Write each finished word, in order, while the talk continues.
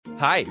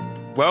Hey,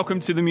 welcome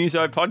to the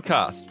Muso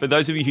podcast. For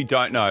those of you who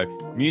don't know,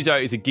 Muso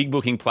is a gig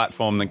booking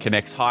platform that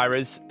connects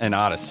hirers and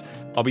artists.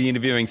 I'll be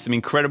interviewing some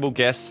incredible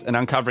guests and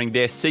uncovering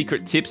their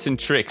secret tips and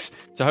tricks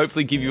to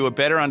hopefully give you a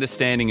better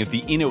understanding of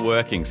the inner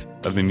workings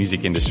of the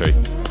music industry.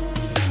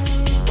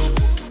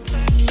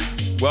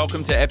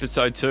 Welcome to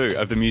episode 2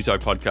 of the Muso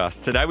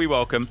podcast. Today we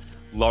welcome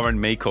Lauren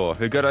Mikkor,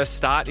 who got her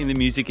start in the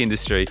music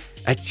industry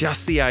at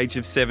just the age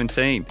of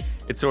 17.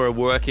 It saw her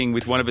working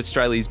with one of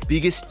Australia's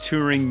biggest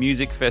touring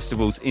music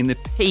festivals in the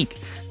peak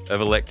of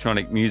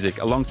electronic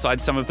music,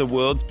 alongside some of the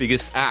world's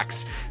biggest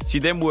acts. She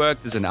then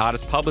worked as an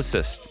artist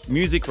publicist,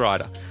 music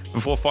writer,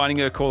 before finding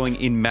her calling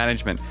in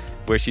management,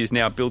 where she has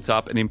now built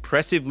up an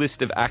impressive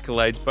list of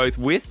accolades both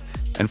with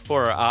and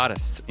for her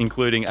artists,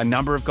 including a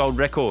number of gold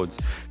records,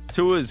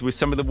 tours with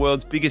some of the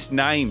world's biggest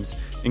names,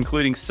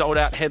 including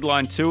sold-out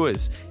headline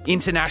tours,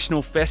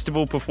 international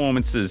festival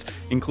performances,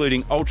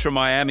 including Ultra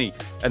Miami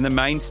and the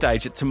main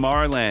stage at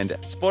Tomorrowland,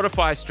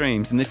 Spotify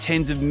streams in the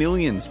tens of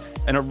millions,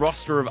 and a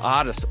roster of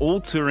artists all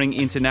touring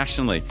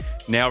internationally.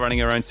 Now running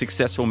her own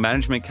successful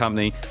management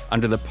company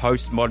under the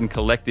Postmodern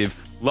Collective,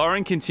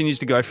 Lauren continues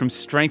to go from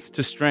strength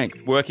to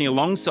strength, working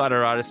alongside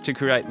her artists to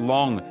create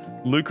long,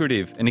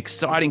 lucrative and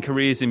exciting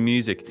careers in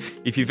music.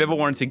 If you've ever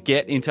wanted to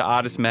get into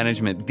artist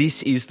management,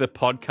 this is the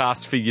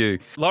podcast for you.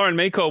 Lauren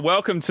Mikkor,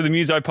 welcome to the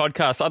Muso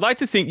podcast. I'd like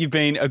to think you've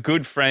been a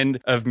good friend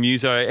of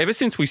Muso ever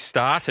since we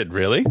started,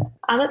 really.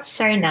 Oh, that's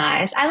so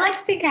nice. I like to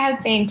think I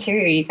have been too.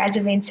 You guys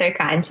have been so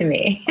kind to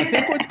me. I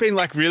think what's been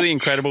really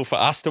incredible for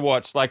us to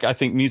watch, I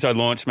think Muso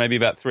launched maybe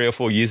about 3 or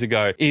 4 years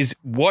ago, is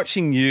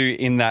watching you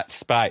in that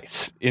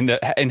space, and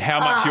how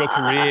much your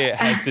career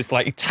has just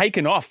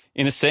taken off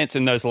in a sense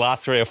in those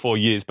last 3 or 4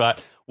 years.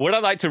 But what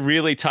I'd like to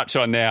really touch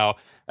on now,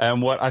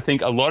 and what I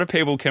think a lot of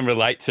people can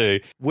relate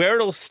to, where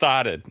it all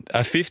started. A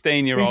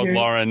 15-year-old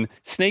Lauren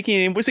sneaking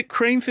in. Was it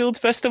Creamfields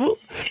Festival?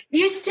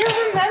 You still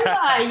remember?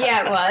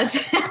 Yeah, it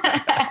was.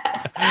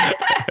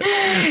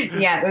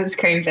 Yeah, it was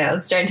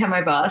Creamfields. Don't tell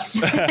my boss.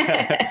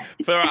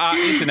 For our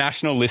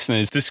international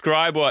listeners,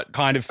 describe what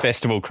kind of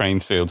festival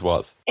Creamfields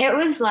was. It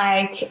was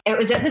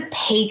at the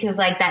peak of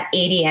that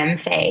EDM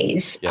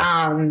phase.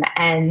 Yeah.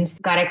 And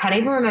God, I can't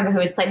even remember who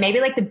was playing. Maybe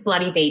the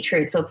Bloody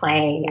Beetroots were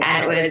playing. Wow.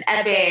 And it was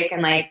epic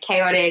and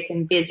chaotic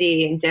and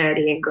busy and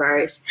dirty and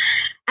gross.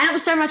 And it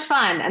was so much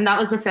fun. And that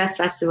was the first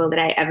festival that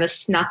I ever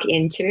snuck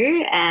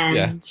into.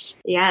 And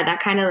that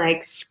kind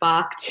of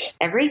sparked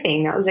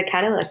everything. That was a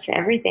catalyst for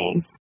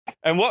everything.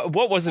 And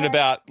what was it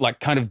about,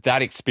 kind of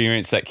that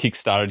experience that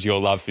kickstarted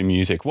your love for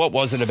music? What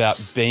was it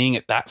about being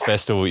at that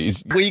festival?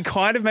 Where you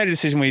kind of made a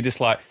decision where you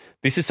just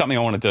this is something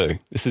I want to do.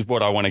 This is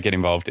what I want to get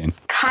involved in.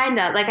 Kind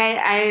of.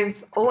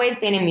 I've always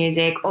been in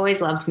music,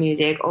 always loved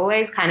music,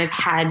 always kind of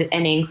had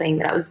an inkling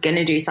that I was going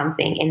to do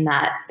something in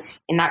that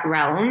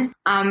realm.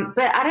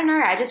 But I don't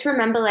know. I just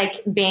remember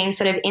being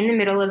sort of in the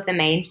middle of the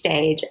main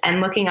stage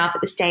and looking up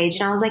at the stage,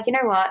 and I was like, you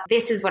know what?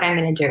 This is what I'm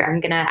going to do. I'm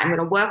going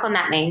to work on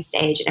that main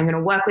stage, and I'm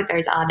going to work with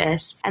those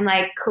artists. And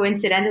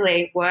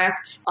coincidentally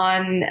worked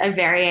on a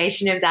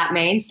variation of that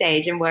main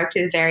stage and worked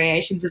with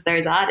variations of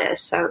those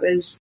artists. So it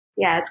was,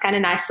 it's kind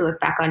of nice to look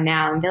back on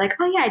now and be like,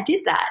 oh, yeah, I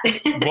did that.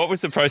 What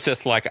was the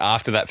process like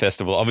after that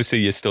festival? Obviously,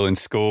 you're still in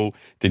school.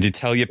 Did you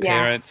tell your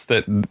parents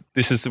that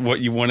this is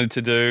what you wanted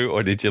to do,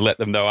 or did you let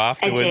them know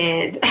afterwards? I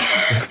did.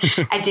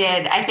 I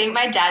did. I think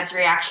my dad's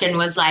reaction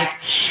was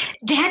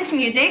dance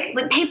music?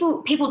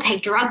 People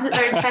take drugs at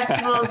those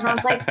festivals. And I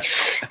was like,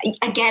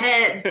 I get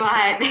it.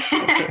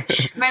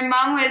 But my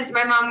mom was,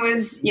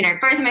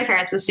 both of my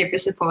parents were super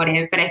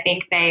supportive, but I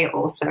think they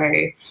also,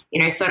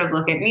 sort of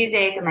look at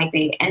music and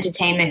the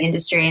entertainment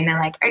industry, and they're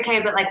like,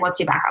 okay, but what's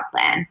your backup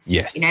plan?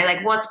 Yes.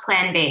 What's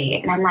plan B?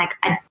 And I'm like,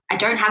 I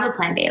don't have a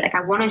plan B.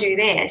 I want to do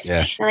this.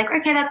 Yeah. They're like,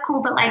 okay, that's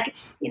cool. But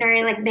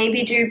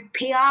maybe do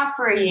PR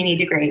for a uni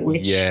degree,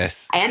 which I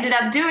ended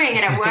up doing,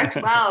 and it worked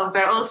well.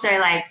 But also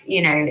I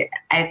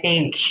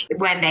think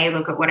when they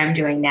look at what I'm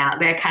doing now,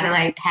 they're kind of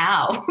like,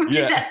 how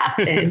did that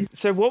happen?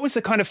 So what was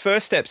the kind of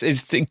first steps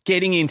is to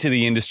getting into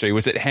the industry?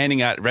 Was it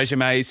handing out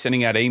resumes,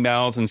 sending out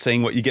emails and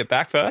seeing what you get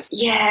back first?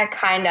 Yeah,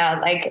 kind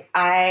of.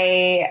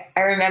 I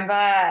remember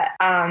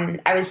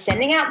I was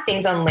sending out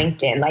things on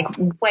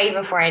LinkedIn, way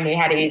before I knew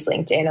how to use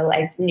LinkedIn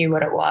or knew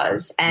what it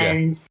was.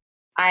 And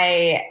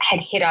I had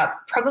hit up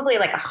probably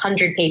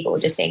 100 people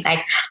just being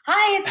like,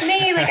 hi, it's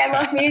me. I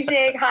love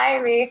music.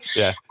 Hire me.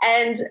 Yeah.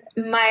 And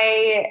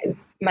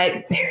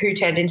who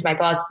turned into my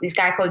boss, this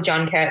guy called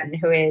John Curtin,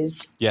 who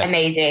is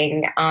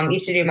amazing,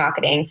 used to do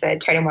marketing for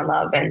Total One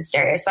Love and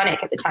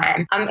Stereosonic at the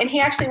time. And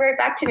he actually wrote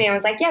back to me and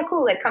was like, yeah,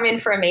 cool, come in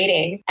for a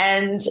meeting.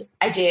 And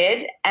I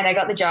did, and I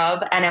got the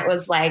job, and it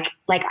was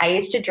I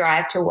used to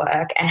drive to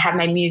work and have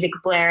my music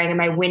blaring and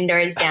my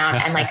windows down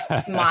and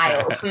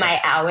smile for my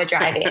hour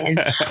drive in.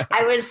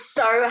 I was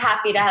so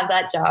happy to have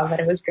that job, and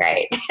it was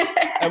great.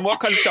 And what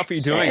kind of stuff were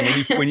you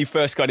doing when you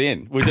first got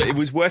in? Was it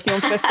working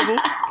on festival?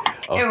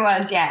 It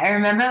was, yeah. I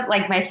remember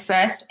like my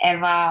first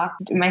ever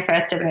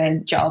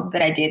job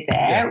that I did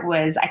there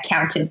was I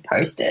counted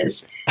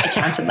posters. I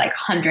counted like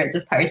hundreds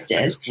of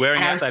posters.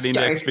 Wearing out that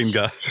index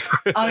finger.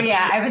 Oh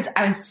yeah,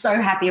 I was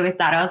so happy with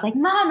that. I was like,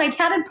 Mom, I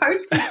counted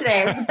posters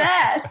today. It was the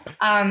best.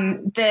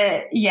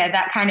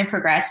 That kind of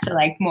progressed to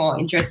like more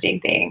interesting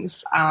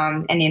things.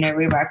 And you know,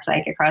 we worked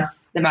like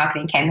across the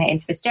marketing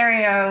campaigns for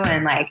Stereo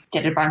and like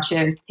did a bunch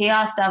of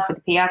PR stuff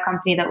with the PR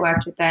company that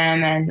worked with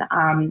them. And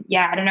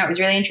I don't know, it was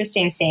really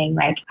interesting seeing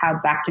like how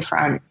back to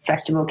front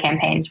festival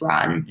campaigns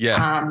run.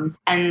 Yeah.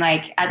 And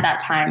like at that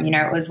time, you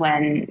know, it was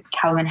when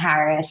Calvin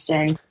Harris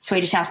and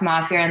Swedish House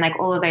Mafia and like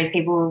all of those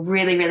people were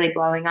really, really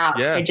blowing up.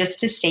 Yeah. So just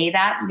to see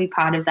that and be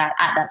part of that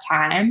at that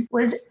time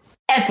was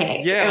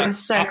epic. Yeah. It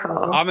was so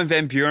cool. Armin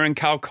van Buuren,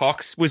 Carl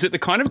Cox. Was it the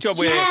kind of job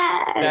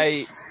where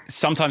they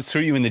sometimes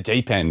threw you in the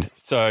deep end?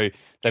 So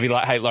they'd be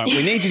like, hey, Lauren,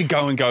 we need you to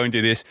go and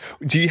do this.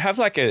 Do you have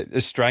like a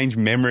strange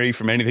memory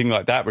from anything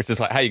like that where it's just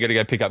like, hey, you got to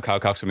go pick up Carl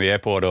Cox from the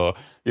airport or,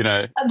 you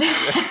know,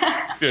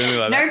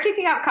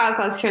 picking up Carl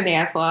Cox from the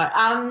airport.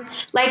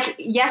 Like,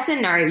 yes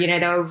and no. You know,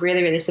 they were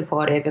really, really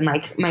supportive and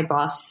like my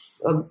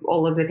boss,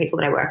 all of the people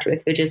that I worked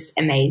with were just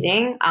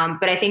amazing.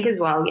 But I think as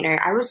well, you know,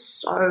 I was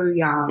so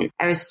young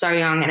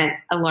and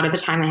a lot of the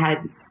time I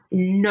had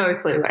no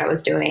clue what I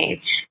was doing.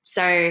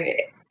 So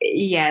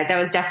yeah, there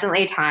was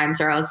definitely times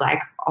where I was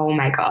like, oh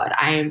my God,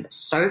 I am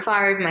so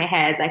far over my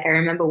head. Like I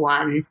remember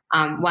one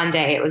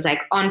day it was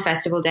like on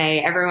festival day,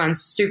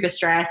 everyone's super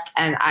stressed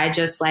and I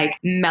just like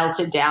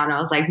melted down. I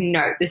was like,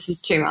 no, this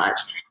is too much.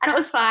 And it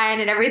was fine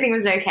and everything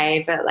was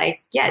okay. But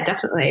like, yeah,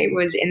 definitely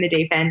was in the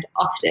deep end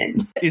often.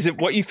 Is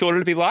it what you thought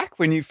it'd be like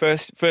when you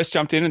first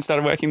jumped in and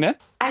started working there?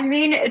 I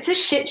mean, it's a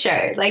shit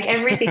show. Like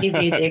everything in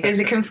music is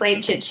a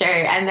complete shit show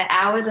and the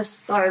hours are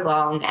so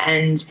long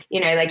and, you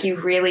know, like you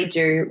really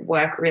do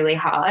work really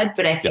hard.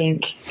 But I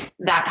think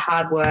that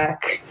hard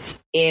work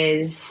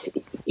is,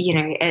 you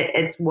know,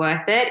 it's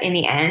worth it in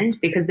the end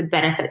because the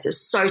benefits are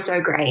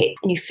so great.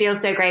 And you feel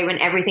so great when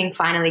everything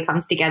finally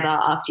comes together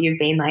after you've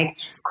been like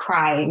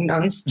crying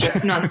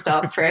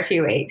nonstop for a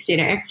few weeks, you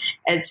know.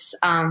 It's,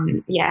 I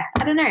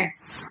don't know.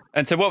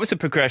 And so what was the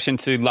progression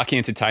to Lucky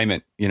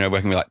Entertainment, you know,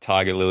 working with like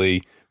Tiger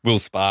Lily, Will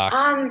Sparks?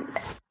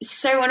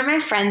 So one of my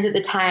friends at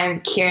the time,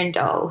 Kieran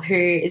Dole, who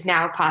is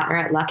now a partner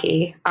at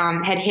Lucky,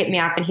 had hit me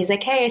up and he's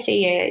like, hey, I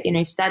see you, you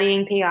know,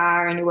 studying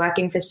PR and you're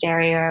working for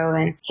Stereo.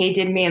 And he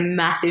did me a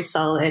massive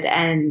solid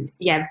and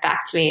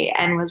backed me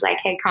and was like,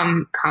 hey,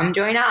 come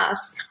join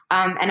us.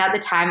 And at the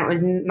time it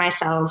was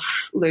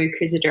myself, Luke,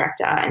 who's a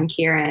director, and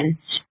Kieran.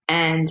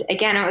 And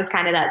again, it was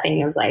kind of that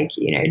thing of like,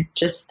 you know,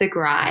 just the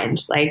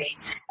grind, like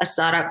a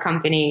startup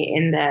company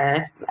in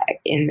the,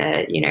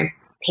 you know,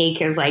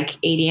 peak of like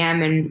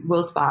EDM, and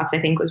Will Sparks, I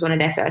think, was one of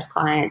their first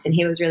clients and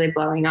he was really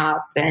blowing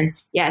up. And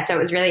so it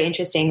was really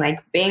interesting, like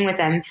being with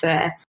them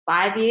for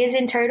 5 years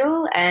in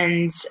total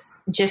and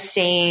just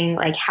seeing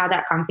like how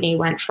that company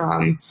went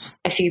from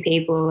a few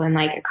people and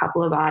like a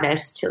couple of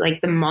artists to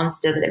like the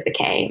monster that it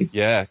became.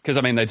 Yeah, because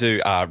I mean they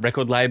do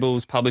record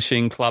labels,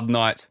 publishing, club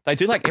nights. They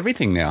do like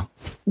everything now.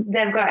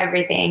 They've got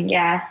everything.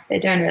 Yeah, they're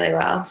doing really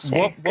well.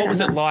 So what was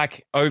it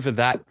like over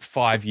that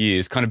 5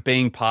 years, kind of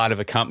being part of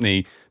a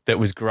company that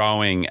was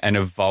growing and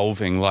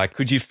evolving? Like,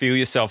 could you feel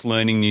yourself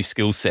learning new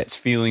skill sets,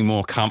 feeling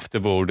more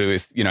comfortable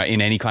with, you know,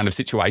 in any kind of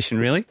situation,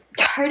 really?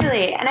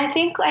 Totally. And I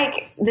think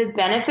like the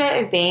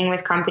benefit of being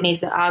with companies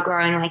that are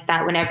growing like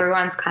that, when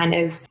everyone's kind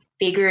of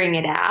figuring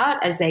it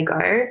out as they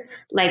go,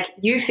 like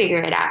you figure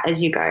it out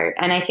as you go.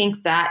 And I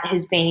think that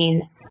has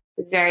been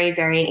very,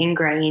 very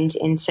ingrained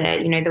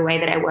into, you know, the way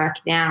that I work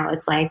now.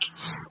 It's like,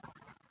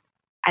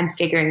 I'm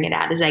figuring it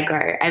out as I go.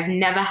 I've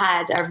never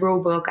had a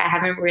rule book. I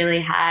haven't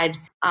really had,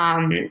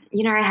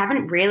 you know, I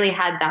haven't really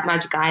had that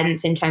much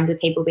guidance in terms of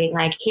people being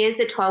like, here's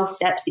the 12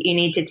 steps that you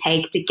need to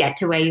take to get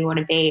to where you want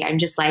to be. I'm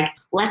just like,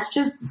 let's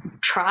just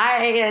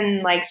try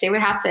and like see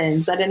what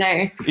happens. I don't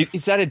know.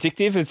 Is that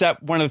addictive? Is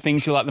that one of the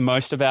things you like the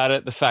most about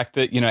it? The fact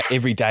that, you know,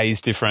 every day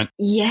is different?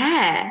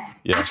 Yeah.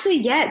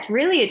 Actually, it's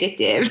really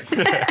addictive.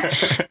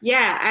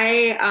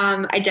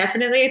 I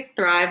definitely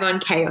thrive on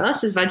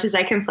chaos as much as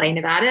I complain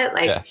about it.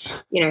 Like,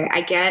 you know,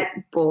 I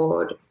get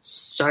bored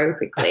so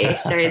quickly.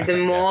 So the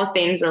more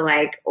things are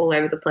like all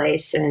over the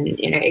place and,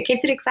 you know, it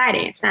keeps it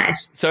exciting. It's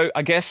nice. So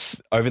I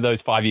guess over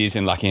those 5 years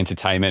in Lucky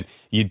Entertainment,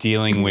 you're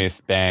dealing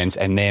with bands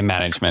and their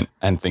management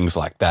and things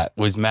like that.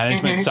 Was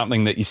management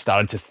something that you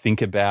started to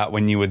think about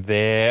when you were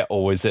there,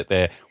 or was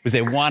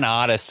there one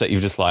artist that you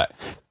were just like,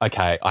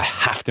 okay, I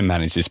have to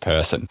manage this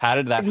person? How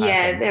did that happen?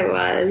 Yeah, there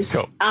was.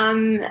 Cool.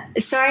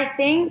 So I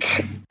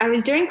think I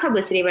was doing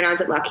publicity when I was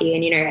at Lucky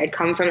and, you know, I'd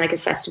come from like a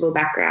festival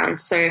background.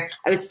 So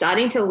I was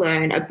starting to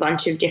learn a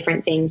bunch of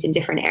different things in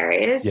different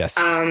areas. Yes.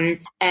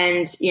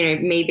 And, you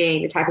know, me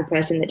being the type of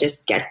person that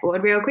just gets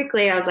bored real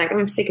quickly, I was like,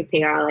 I'm sick of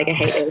PR. Like, I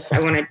hate this. I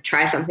want to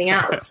try something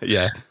else.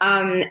 Yeah.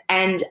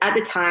 And at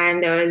the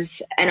time, there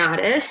was an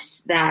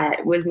artist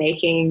that was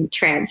making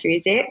trance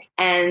music,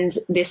 and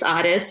this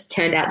artist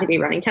turned out to be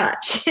Running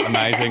Touch.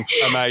 Amazing.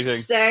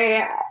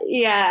 So,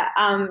 yeah,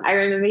 I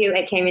remember he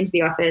like came into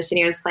the office and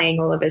he was playing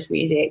all of his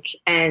music,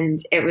 and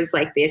it was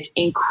like this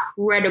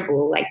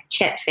incredible, like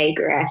Chet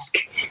Fager-esque,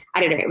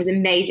 I don't know, it was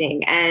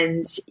amazing.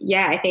 And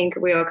yeah, I think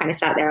we all kind of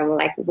sat there and were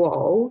like,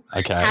 whoa,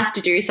 okay, have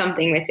to do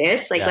something with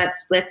this. Like,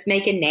 let's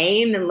make a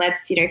name and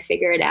let's, you know,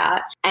 figure it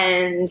out.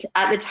 And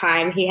at the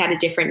time he had a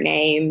different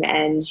name,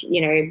 and,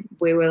 you know,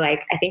 we were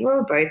like, I think we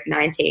were both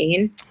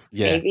 19.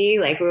 Yeah. Maybe,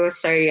 like, we were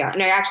so young.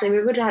 No, actually,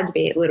 we would have had to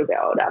be a little bit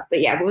older,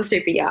 but yeah, we were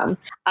super young.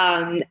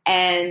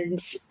 And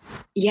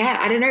yeah,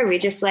 I don't know, we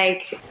just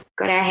like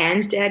got our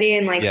hands dirty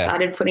and like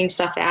started putting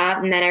stuff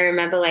out. And then I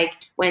remember like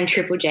when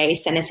Triple J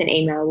sent us an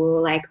email, we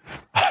were like,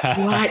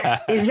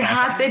 what is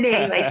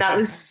happening? Like, that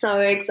was so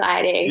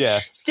exciting. Yeah.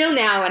 Still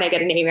now when I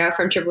get an email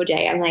from Triple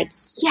J, I'm like,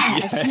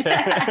 yes.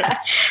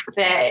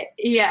 But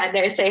yeah,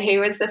 no, so he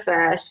was the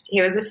first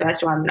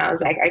one. And I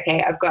was like,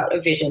 okay, I've got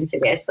a vision for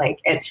this. Like,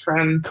 it's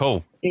from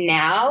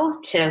now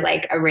to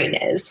like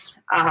arenas.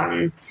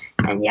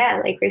 And yeah,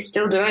 like, we're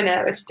still doing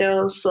it. We're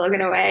still slogging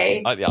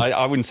away.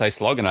 I wouldn't say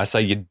slogging. I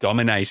say you're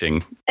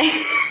dominating.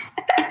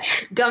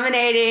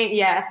 Dominating.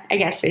 Yeah, I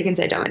guess we can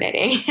say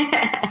dominating.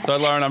 So,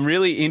 Lauren, I'm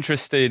really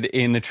interested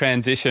in the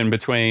transition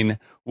between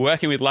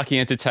working with Lucky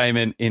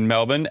Entertainment in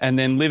Melbourne and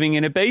then living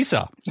in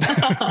Ibiza.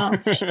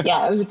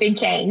 Yeah, it was a big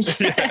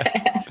change.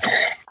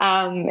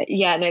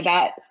 Yeah, no,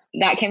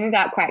 that came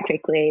about quite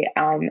quickly.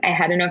 I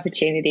had an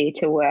opportunity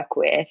to work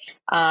with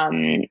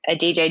a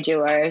DJ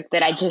duo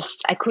that I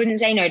couldn't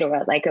say no to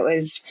it. Like, it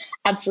was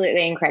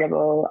absolutely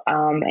incredible.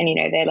 And, you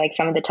know, they're like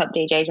some of the top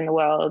DJs in the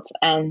world.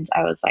 And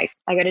I was like,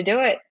 I got to do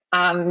it.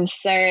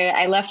 So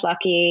I left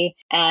Lucky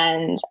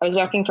and I was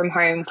working from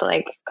home for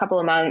like a couple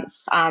of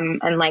months.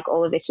 And like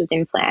all of this was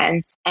in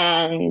plan.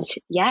 And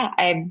yeah,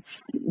 I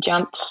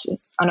jumped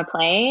on a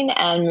plane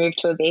and moved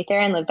to Ibiza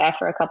and lived there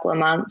for a couple of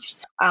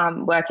months,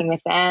 working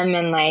with them.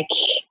 And like,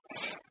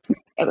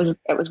 it was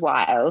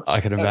wild. I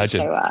can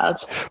imagine. It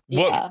was so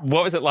wild.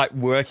 What was it like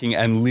working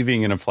and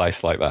living in a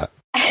place like that?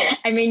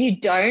 I mean, you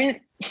don't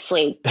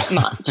sleep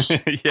much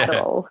at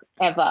all,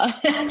 ever.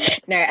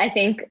 No, I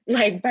think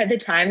like by the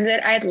time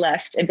that I'd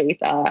left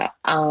Ibiza,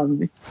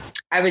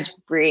 I was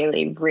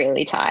really,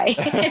 really tired,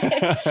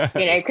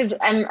 you know, because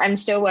I'm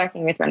still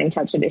working with Running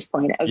Touch at this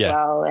point as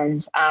well.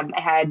 And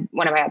I had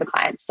one of my other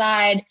clients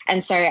side.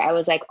 And so I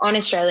was like on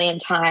Australian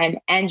time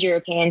and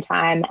European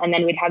time. And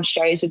then we'd have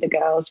shows with the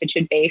girls, which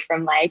would be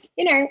from like,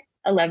 you know,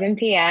 11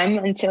 p.m.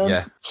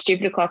 until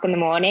stupid o'clock in the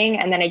morning.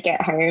 And then I'd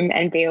get home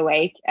and be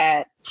awake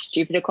at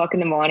stupid o'clock in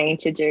the morning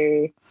to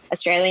do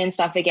Australian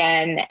stuff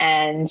again.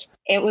 And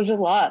it was a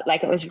lot.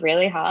 Like, it was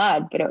really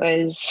hard, but it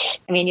was,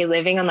 I mean, you're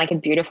living on like a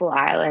beautiful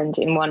island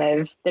in one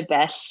of the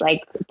best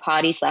like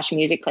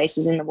party/music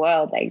places in the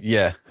world. Like,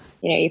 you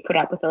know, you put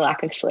up with the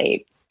lack of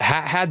sleep.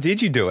 How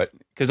did you do it?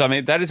 Because, I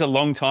mean, that is a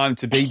long time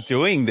to be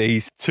doing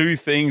these two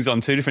things on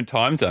two different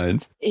time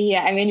zones.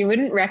 Yeah, I mean, you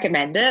wouldn't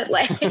recommend it.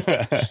 Like,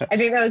 I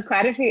think there was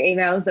quite a few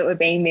emails that were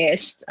being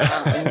missed.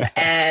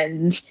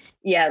 And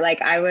yeah,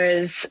 like, I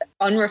was,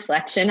 on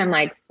reflection, I'm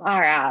like,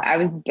 far out. I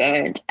was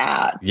burnt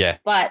out. Yeah.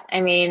 But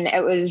I mean,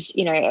 it was,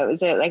 you know, it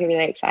was a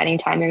really exciting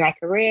time in my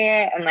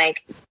career, and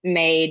like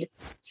made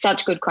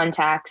such good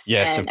contacts.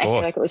 Yes, and of course. I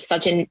feel like it was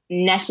such a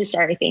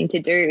necessary thing to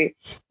do,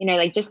 you know,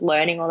 like just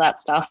learning all that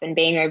stuff and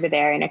being over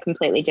there in a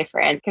completely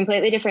different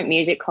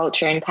music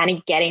culture and kind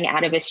of getting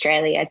out of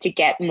Australia to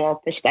get more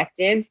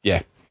perspective.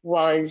 Yeah.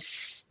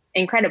 Was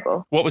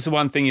incredible. What was the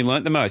one thing you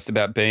learned the most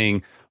about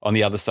being on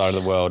the other side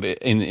of the world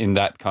in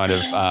that kind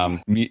of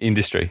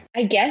industry?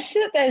 I guess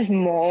that there's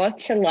more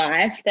to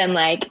life than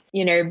like,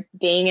 you know,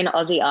 being an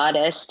Aussie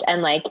artist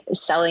and like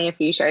selling a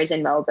few shows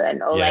in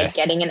Melbourne or like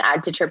getting an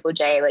ad to Triple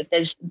J. Like,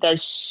 there's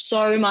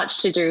so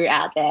much to do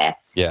out there.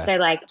 Yeah. So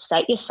like,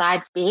 set your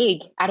sights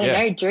big. I don't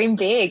know, dream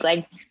big,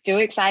 like do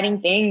exciting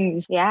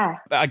things. Yeah.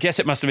 I guess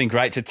it must have been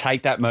great to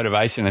take that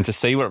motivation and to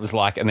see what it was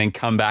like and then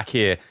come back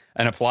here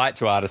and apply it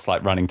to artists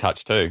like Running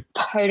Touch too.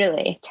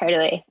 Totally.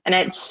 And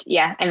it's,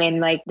 I mean,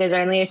 like, there's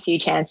only a few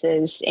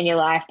chances in your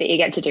life that you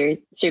get to do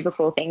super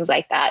cool things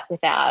like that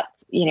without,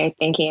 you know,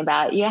 thinking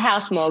about your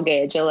house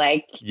mortgage or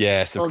like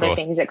all the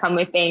things that come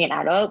with being an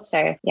adult.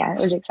 So yeah,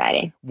 it was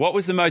exciting. What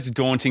was the most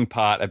daunting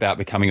part about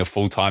becoming a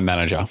full-time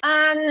manager?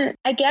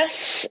 I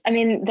guess, I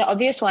mean, the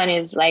obvious one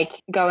is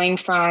like going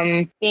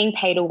from being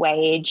paid a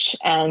wage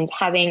and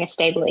having a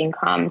stable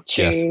income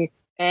to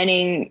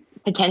earning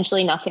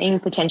potentially nothing,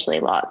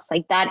 potentially lots.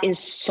 Like, that is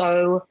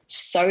so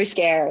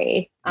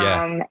scary.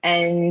 And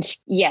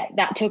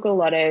that took a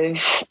lot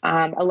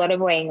of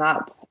weighing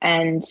up.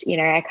 And, you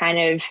know, I kind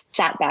of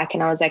sat back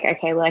and I was like,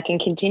 okay, well, I can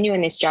continue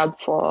in this job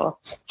for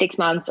 6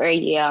 months or a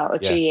year or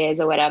 2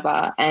 years or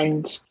whatever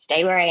and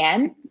stay where I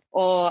am.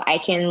 or I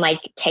can like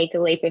take a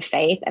leap of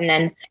faith and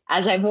then,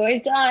 as I've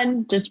always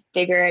done, just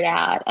figure it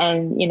out.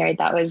 And, you know,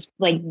 that was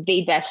like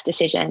the best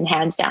decision,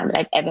 hands down, that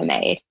I've ever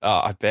made.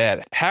 Oh, I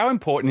bet. How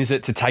important is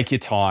it to take your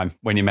time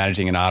when you're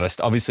managing an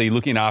artist? Obviously,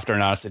 looking after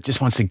an artist that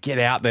just wants to get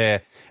out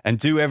there and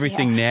do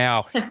everything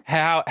now.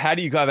 How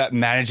do you go about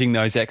managing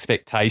those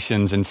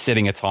expectations and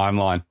setting a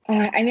timeline?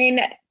 I mean,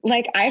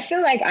 like, I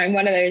feel like I'm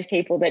one of those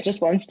people that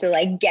just wants to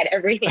like get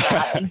everything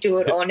out and do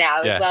it all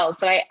now as well.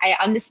 So I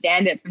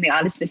understand it from the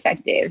artist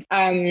perspective.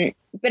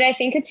 But I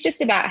think it's just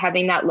about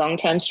having that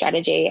long-term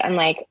strategy. And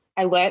like,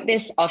 I learned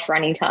this off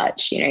Running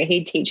Touch. You know,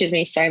 he teaches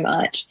me so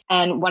much.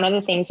 And one of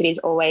the things that he's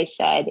always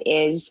said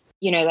is,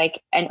 you know,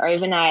 like an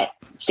overnight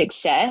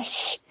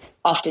success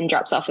often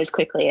drops off as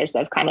quickly as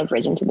they've kind of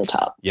risen to the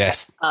top.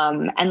 Yes.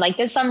 And like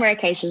there's some rare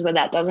cases where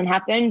that doesn't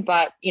happen,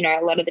 but you know,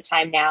 a lot of the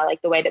time now,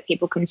 like the way that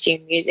people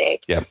consume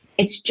music,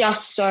 it's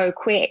just so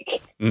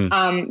quick.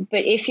 But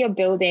if you're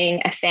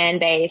building a fan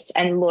base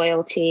and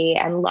loyalty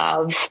and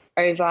love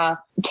over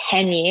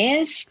 10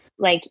 years,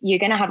 like you're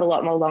going to have a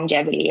lot more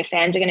longevity. Your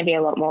fans are going to be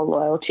a lot more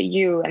loyal to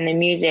you and the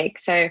music.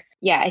 So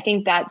yeah, I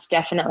think that's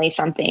definitely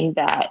something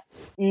that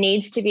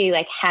needs to be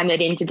like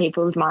hammered into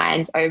people's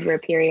minds over a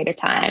period of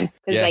time.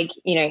 Because like,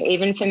 you know,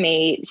 even for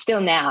me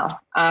still now,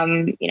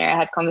 you know, I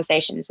have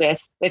conversations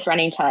with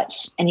Running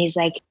Touch and he's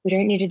like, we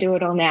don't need to do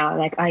it all now. I'm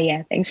like, oh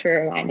yeah, thanks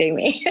for reminding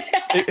me.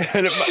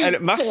 and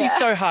it must be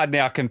so hard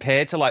now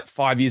compared to like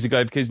 5 years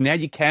ago, because now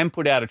you can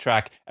put out a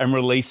track and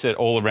release it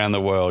all around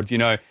the world. You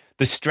know,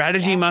 the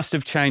strategy must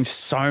have changed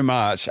so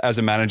much as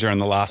a manager in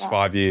the last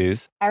 5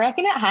 years. I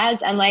reckon it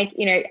has. And like,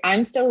 you know,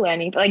 I'm still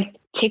learning, like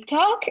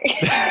TikTok,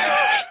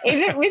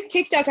 even with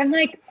TikTok, I'm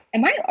like,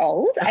 am I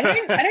old? I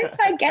don't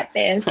quite get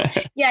this.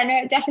 Yeah, no,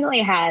 it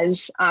definitely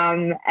has.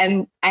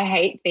 And I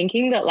hate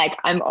thinking that like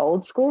I'm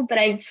old school, but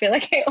I feel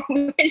like I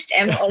almost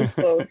am old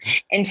school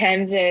in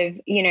terms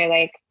of, you know,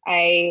 like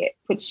I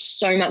put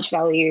so much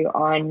value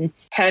on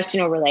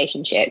personal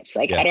relationships.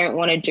 Like I don't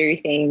want to do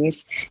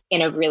things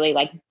in a really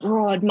like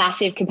broad,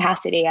 massive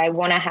capacity. I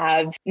want to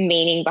have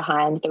meaning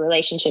behind the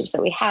relationships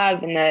that we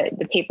have and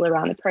the people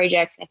around the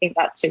projects. I think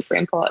that's super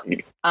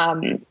important.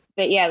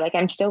 But yeah, like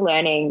I'm still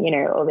learning, you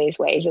know, all these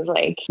ways of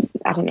like,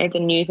 I don't know, the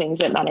new things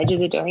that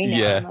managers are doing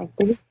now. I'm like,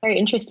 this is very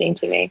interesting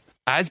to me.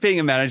 As being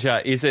a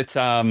manager, is it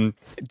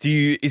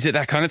is it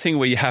that kind of thing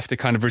where you have to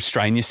kind of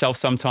restrain yourself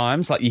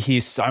sometimes? Like you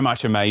hear so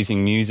much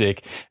amazing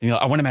music and you're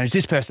like, I want to manage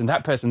this person,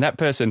 that person, that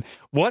person.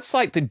 What's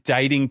like the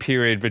dating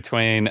period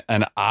between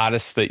an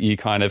artist that you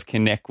kind of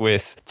connect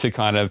with to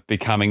kind of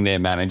becoming their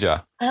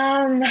manager?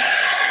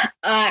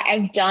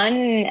 I've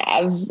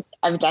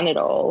done it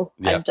all.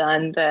 I've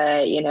done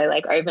the, you know,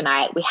 like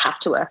overnight, we have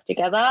to work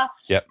together.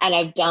 And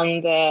I've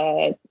done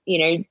the, you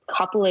know,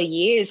 couple of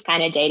years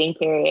kind of dating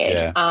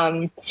period.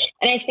 And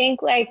I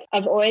think like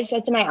I've always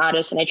said to my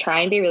artists, and I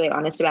try and be really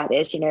honest about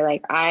this, you know,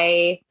 like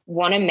I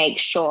want to make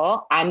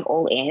sure I'm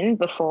all in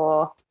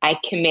before I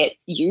commit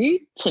you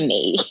to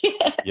me.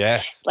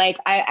 Like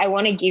I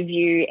want to give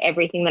you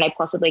everything that I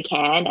possibly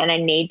can. And I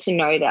need to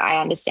know that I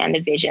understand the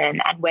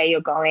vision and where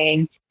you're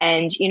going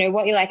and, you know,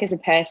 what you like as a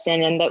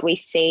person, and that we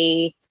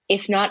see,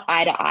 if not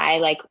eye to eye,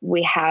 like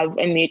we have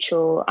a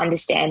mutual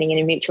understanding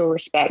and a mutual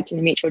respect and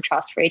a mutual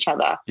trust for each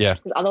other.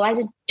 Because otherwise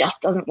it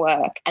just doesn't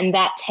work. And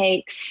that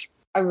takes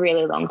a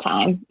really long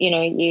time. You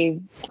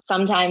know,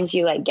 sometimes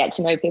you like get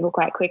to know people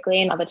quite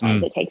quickly, and other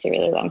times it takes a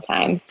really long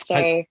time.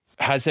 So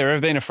has there ever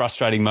been a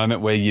frustrating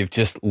moment where you've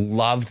just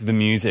loved the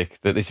music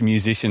that this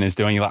musician is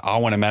doing? You're like, I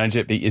want to manage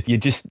it, but you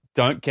just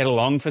don't get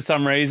along for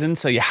some reason.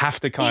 So you have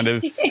to kind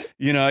of,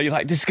 you know, you're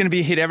like, this is going to be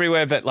a hit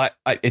everywhere, but like,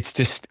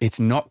 it's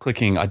not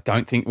clicking. I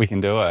don't think we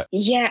can do it.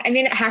 Yeah. I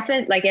mean, it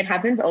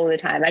happens all the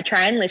time. I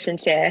try and listen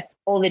to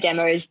all the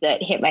demos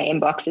that hit my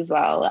inbox as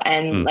well.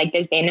 And like,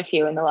 there's been a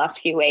few in the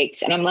last few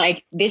weeks and I'm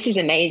like, this is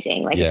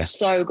amazing. Like it's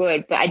so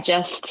good, but I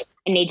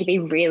need to be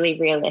really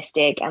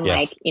realistic and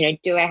like, you know,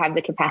 do I have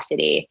the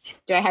capacity?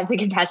 Do I have the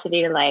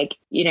capacity to like,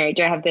 you know,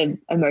 do I have the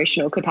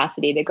emotional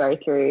capacity to go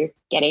through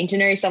getting to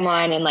know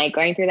someone and like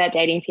going through that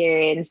dating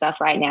period and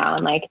stuff right now?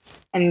 And like,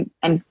 I'm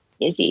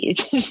busy.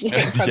 It's just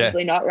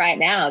probably not right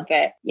now,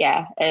 but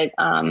it,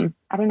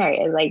 I don't know.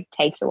 It like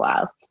takes a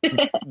while.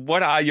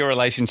 What are your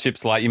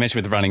relationships like? You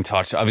mentioned with Running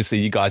Touch, obviously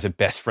you guys are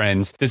best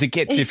friends. Does it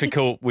get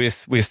difficult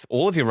with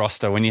all of your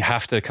roster when you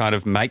have to kind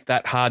of make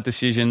that hard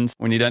decisions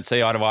when you don't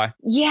see eye to eye?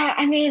 Yeah,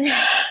 I mean,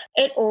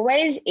 it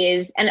always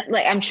is. And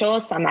like, I'm sure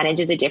some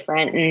managers are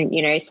different and,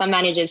 you know, some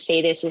managers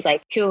see this as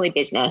like purely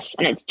business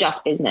and it's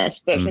just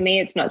business. But for me,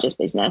 it's not just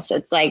business.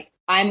 It's like,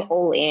 I'm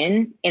all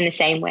in the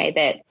same way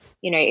that,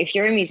 you know, if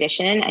you're a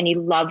musician and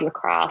you love your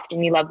craft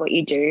and you love what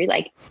you do,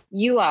 like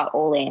you are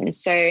all in.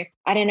 So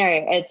I don't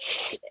know,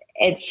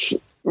 it's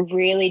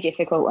really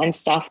difficult when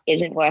stuff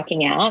isn't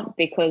working out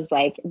because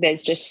like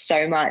there's just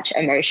so much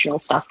emotional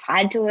stuff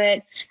tied to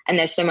it and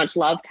there's so much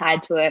love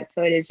tied to it.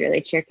 So it is really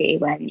tricky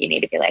when you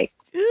need to be like,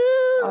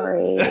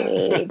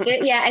 sorry.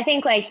 But yeah, I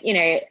think like, you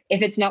know,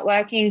 if it's not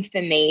working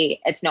for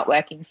me, it's not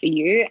working for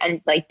you,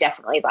 and like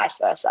definitely vice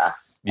versa.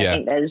 I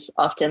think there's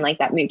often like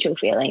that mutual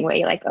feeling where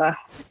you're like, oh,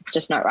 it's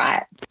just not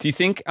right. Do you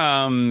think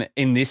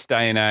in this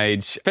day and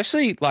age,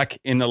 especially like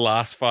in the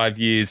last 5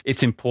 years,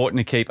 it's important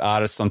to keep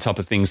artists on top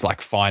of things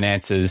like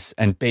finances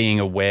and being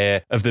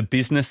aware of the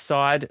business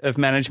side of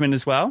management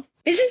as well?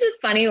 This is a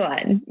funny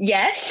one.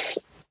 Yes.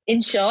 In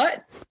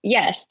short,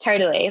 yes,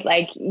 totally.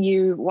 Like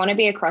you want to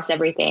be across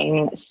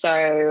everything.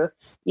 So,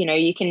 you know,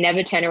 you can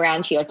never turn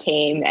around to your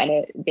team and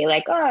it be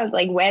like, oh,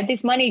 like where'd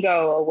this money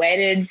go? Or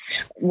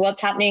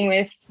what's happening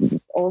with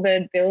all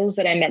the bills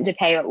that I'm meant to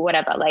pay or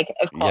whatever. Like,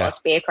 of course,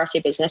 be across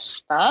your business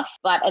stuff.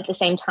 But at the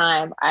same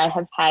time, I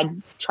have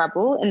had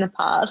trouble in the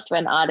past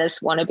when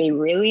artists want to be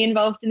really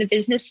involved in the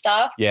business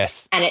stuff.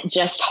 Yes. And it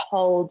just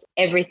holds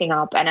everything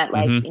up and it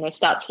like, you know,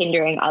 starts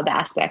hindering other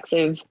aspects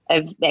of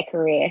their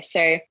career.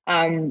 So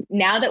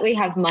now that we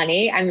have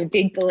money, I'm a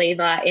big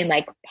believer in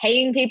like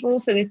paying people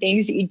for the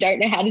things that you don't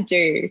know how to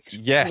do.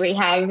 Yes. We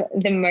have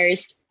the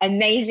most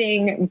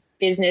amazing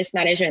business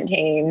management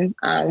team.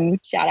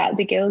 Shout out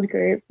to Guild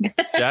Group.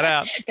 Shout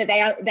out. But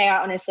they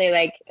are honestly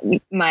like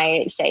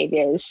my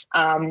saviors.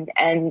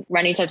 And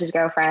Running Touch's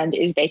girlfriend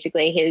is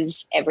basically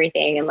his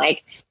everything and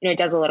like, you know,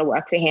 does a lot of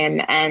work for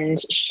him. And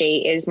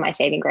she is my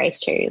saving grace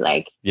too.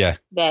 Like I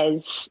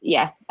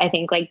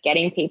think like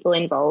getting people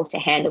involved to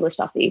handle the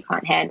stuff that you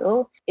can't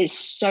handle is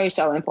so,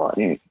 so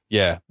important.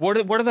 Yeah. What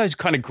are those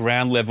kind of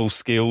ground level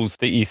skills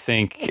that you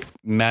think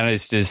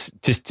managers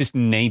just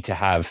need to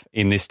have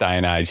in this day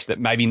and age that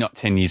maybe not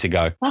 10 years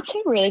ago? That's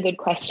a really good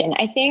question.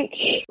 I think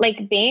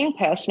like being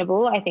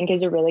personable, I think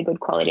is a really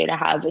good quality to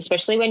have,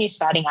 especially when you're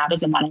starting out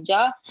as a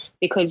manager,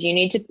 because you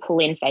need to pull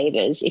in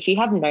favors. If you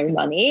have no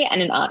money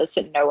and an artist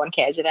that no one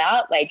cares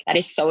about, like that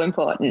is so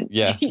important.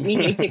 Yeah. You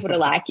need people to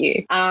like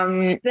you.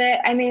 But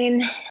I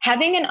mean,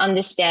 having an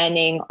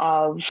understanding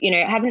of, you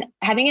know,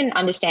 having an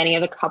understanding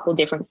of a couple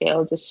different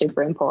fields is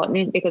super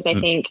important because I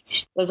think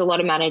there's a lot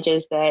of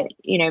managers that,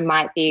 you know,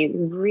 might be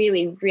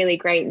really, really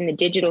great in the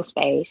digital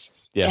space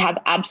and have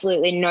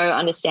absolutely no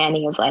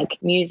understanding of like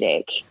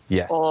music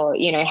or,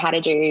 you know, how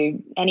to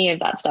do any of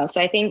that stuff.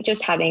 So I think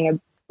just having a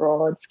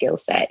broad skill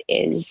set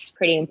is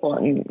pretty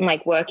important.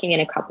 Like working in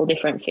a couple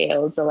different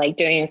fields or like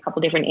doing a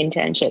couple different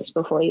internships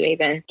before you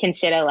even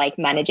consider like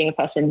managing a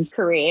person's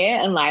career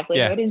and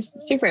livelihood is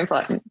super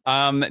important.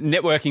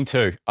 Networking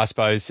too, I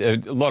suppose. A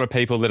lot of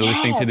people that are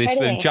listening to this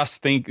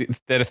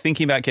that are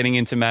thinking about getting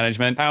into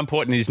management. How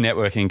important is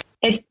networking?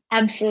 It's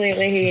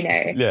absolutely who you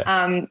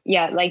know.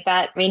 Like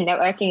that. I mean,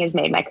 networking has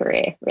made my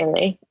career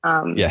really.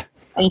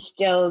 And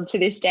still to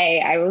this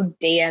day, I will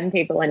DM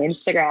people on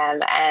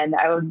Instagram and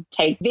I will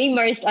take the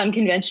most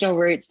unconventional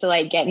routes to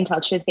like get in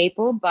touch with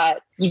people.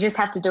 But you just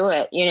have to do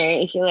it. You know,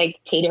 if you're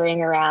like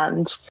teetering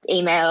around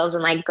emails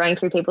and like going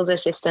through people's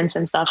assistants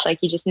and stuff, like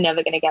you're just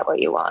never going to get what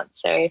you want.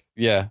 So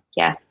yeah.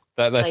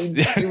 That's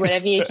like, do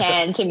whatever you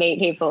can to meet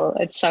people.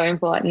 It's so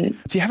important.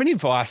 Do you have any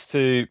advice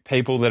to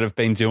people that have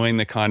been doing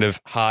the kind of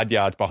hard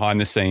yards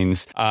behind the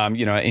scenes,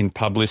 you know, in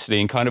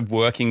publicity and kind of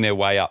working their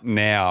way up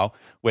now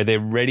where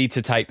they're ready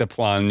to take the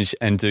plunge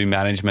and do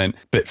management,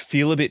 but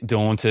feel a bit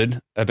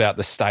daunted about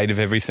the state of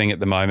everything at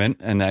the moment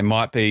and they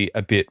might be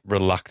a bit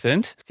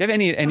reluctant? Do you have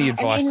any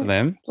advice to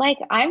them? Like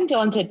I'm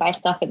daunted by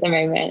stuff at the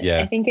moment.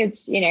 I think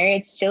it's, you know,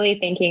 it's silly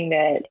thinking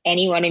that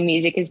anyone in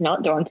music is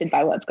not daunted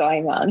by what's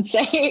going on. So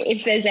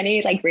if there's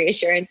any like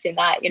reassurance in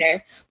that, you know,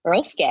 we're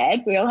all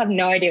scared. We all have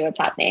no idea what's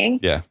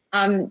happening. Yeah.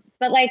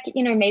 But like,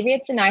 you know, maybe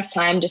it's a nice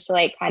time just to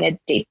like kind of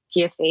dip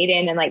your feet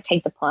in and like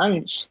take the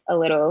plunge a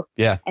little.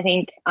 Yeah. I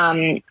think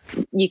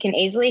you can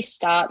easily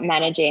start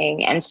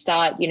managing and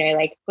start, you know,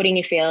 like putting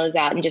your feelers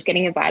out and just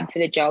getting a vibe for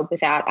the job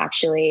without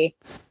actually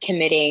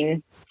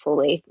committing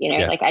fully. You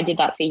know, like I did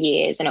that for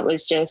years and it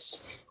was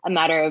just a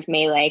matter of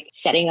me like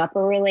setting up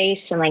a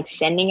release and like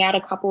sending out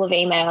a couple of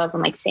emails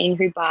and like seeing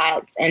who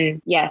bites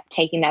and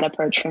taking that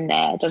approach from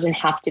there. It doesn't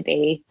have to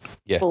be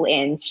full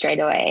in straight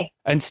away.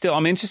 And still,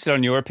 I'm interested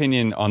on your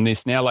opinion on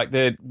this now. Like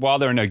while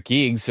there are no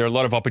gigs, there are a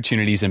lot of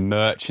opportunities in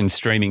merch and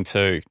streaming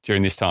too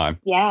during this time.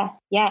 Yeah.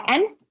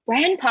 And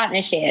brand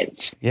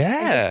partnerships.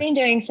 Yeah. I've just been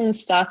doing some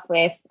stuff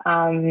with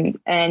an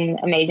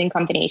amazing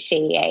company,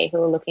 CEA,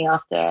 who are looking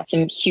after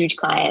some huge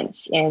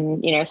clients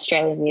in, you know,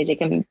 Australian music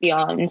and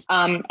beyond.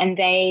 And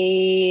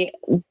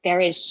there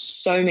is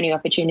so many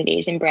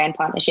opportunities in brand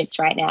partnerships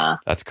right now.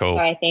 That's cool. So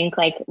I think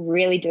like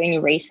really doing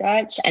your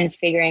research and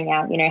figuring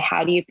out, you know,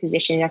 how do you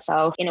position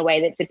yourself in a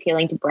way that's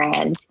appealing to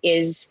brands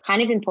is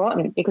kind of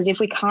important because if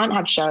we can't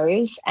have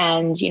shows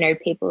and, you know,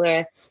 people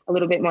are a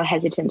little bit more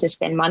hesitant to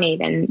spend money,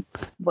 then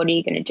what are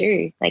you going to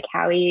do? Like,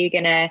 how are you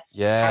going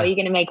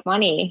to make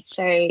money?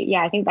 So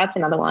I think that's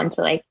another one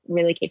to like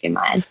really keep in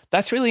mind.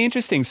 That's really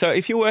interesting. So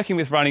if you're working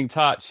with Running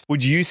Touch,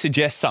 would you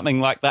suggest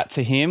something like that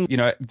to him? You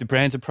know, do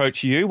brands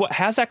approach you?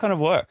 How's that kind of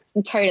work?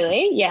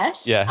 Totally.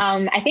 Yes. Yeah.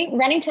 I think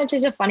Running Touch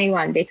is a funny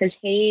one because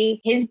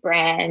his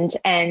brand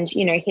and,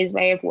 you know, his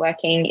way of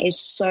working is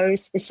so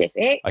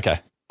specific.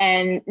 Okay.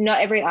 And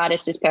not every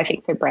artist is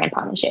perfect for brand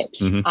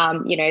partnerships.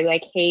 You know,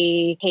 like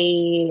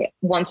he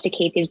wants to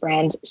keep his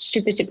brand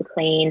super, super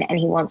clean, and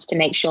he wants to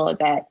make sure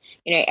that,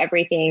 you know,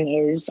 everything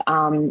is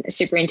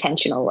super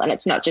intentional, and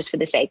it's not just for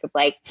the sake of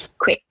like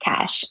quick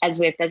cash, as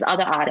with there's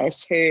other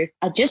artists who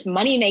are just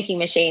money making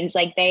machines.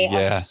 Like they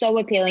are so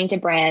appealing to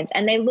brands,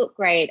 and they look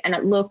great, and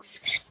it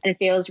looks and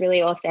feels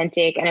really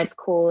authentic, and it's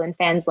cool, and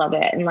fans love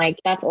it. And like,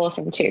 that's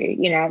awesome too.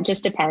 You know, it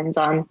just depends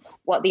on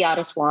what the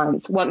artist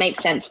wants, what makes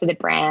sense for the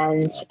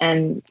brand,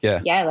 and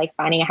like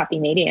finding a happy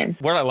medium.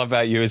 What I love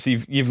about you is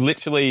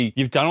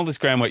you've done all this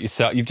groundwork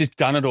yourself. You've just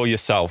done it all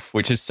yourself,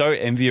 which is so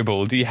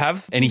enviable. Do you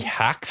have any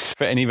hacks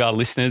for any of our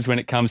listeners when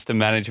it comes to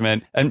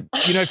management and,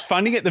 you know,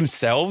 funding it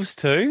themselves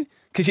too?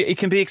 Because it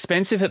can be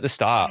expensive at the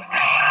start.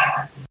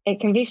 It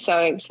can be so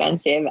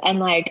expensive. And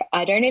like,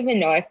 I don't even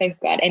know if they've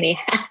got any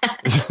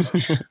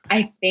hacks.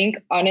 I think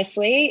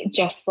honestly,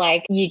 just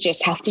like, you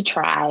just have to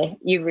try.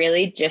 You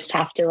really just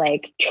have to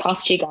like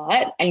trust your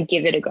gut and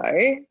give it a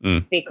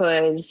go,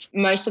 because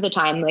most of the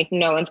time, like,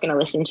 no one's going to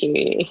listen to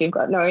you. If you've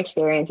got no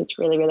experience, it's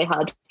really, really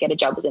hard to get a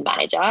job as a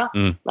manager.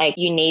 Like,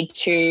 you need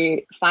to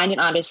find an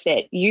artist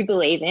that you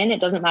believe in.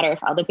 It doesn't matter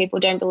if other people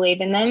don't believe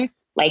in them.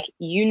 Like,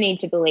 you need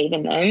to believe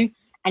in them,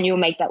 and you'll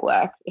make that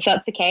work. If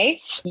that's the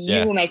case,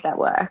 you will make that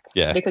work.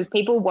 Because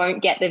people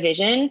won't get the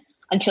vision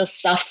until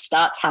stuff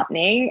starts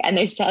happening and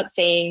they start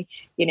seeing,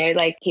 you know,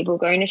 like people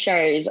going to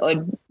shows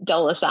or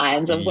dollar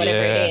signs or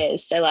whatever it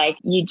is. So like,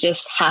 you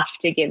just have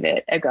to give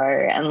it a go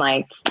and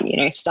like, you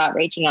know, start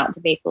reaching out to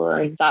people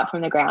and start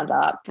from the ground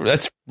up.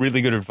 That's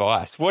really good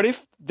advice. What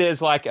if there's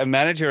like a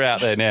manager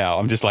out there now?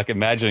 I'm just like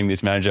imagining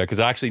this manager, because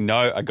I actually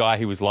know a guy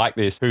who was like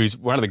this, who's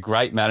one of the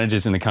great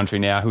managers in the country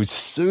now, who's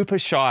super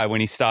shy when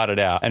he started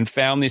out and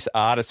found this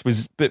artist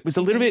was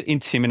a little bit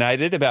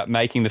intimidated about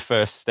making the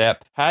first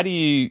step.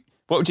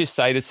 What would you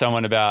say to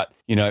someone about,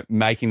 you know,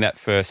 making that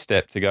first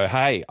step to go,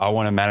 hey, I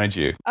want to manage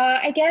you?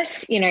 I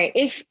guess, you know,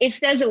 if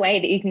there's a way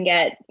that you can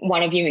get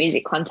one of your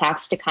music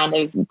contacts to kind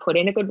of put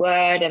in a good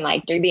word and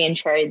like do the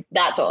intro,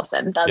 that's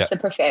awesome. That's the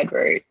preferred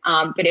route.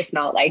 But if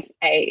not, like,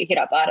 I hit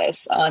up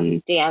artists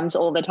on DMs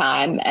all the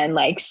time and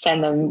like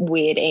send them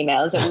weird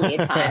emails at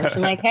weird times.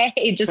 I'm like,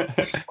 hey, just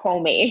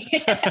call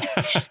me.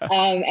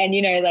 And,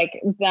 you know, like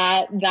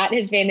that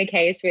has been the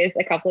case with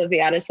a couple of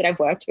the artists that I've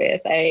worked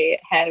with. I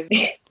have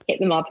hit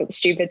them up at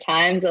stupid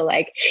times or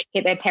like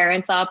hit their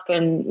parents up,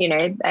 and, you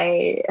know,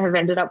 they have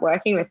ended up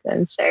working with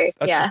them. So,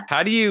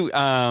 How do you go,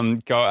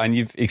 and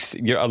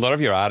a lot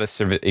of your artists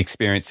have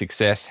experienced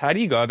success. How do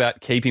you go about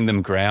keeping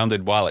them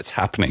grounded while it's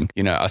happening?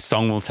 You know, a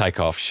song will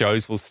take off,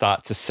 shows will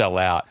start to sell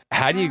out.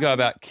 How do you go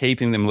about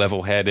keeping them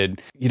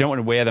level-headed? You don't want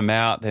to wear them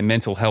out, their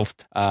mental health.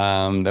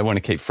 They want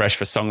to keep fresh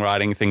for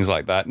songwriting, things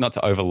like that, not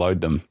to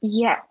overload them.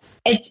 Yeah.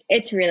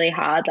 It's really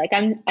hard. Like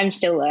I'm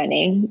still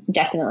learning,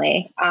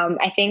 definitely.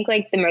 I think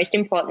like the most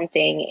important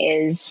thing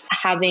is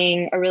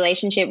having a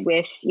relationship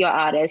with your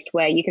artist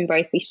where you can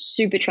both be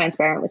super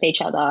transparent with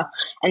each other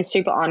and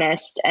super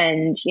honest.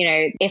 And, you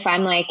know, if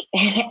I'm like,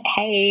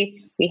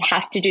 hey, we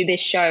have to do this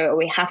show or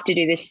we have to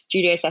do this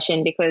studio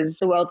session because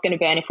the world's going to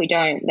burn if we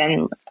don't,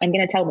 then I'm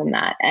going to tell them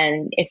that.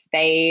 And if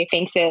they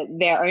think that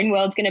their own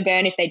world's going to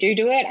burn if they do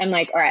it, I'm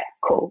like, all right,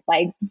 cool.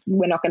 Like,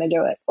 we're not going to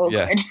do it. All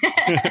good.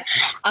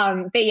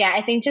 But yeah,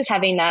 I think just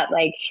having that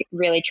like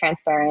really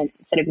transparent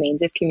sort of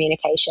means of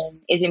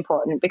communication is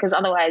important, because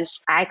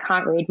otherwise I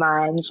can't read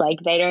minds. Like,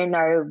 they don't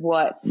know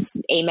what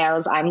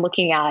emails I'm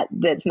looking at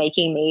that's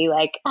making me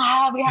like,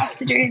 we have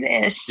to do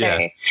this.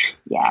 So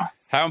yeah.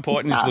 How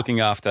important is looking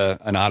after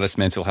an artist's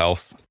mental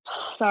health?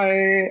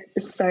 So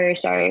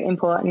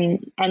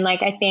important. And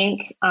like, I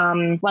think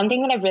one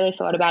thing that I've really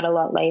thought about a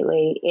lot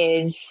lately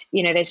is,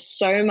 you know, there's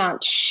so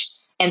much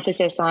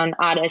emphasis on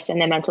artists and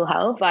their mental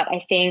health, but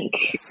I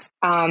think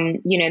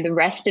you know, the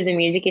rest of the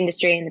music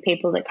industry and the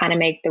people that kind of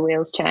make the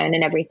wheels turn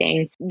and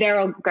everything, they're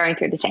all going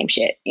through the same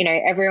shit. You know,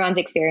 everyone's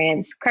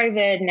experienced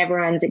COVID and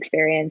everyone's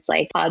experienced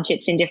like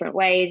hardships in different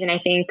ways. And I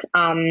think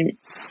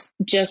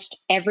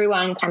just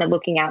everyone kind of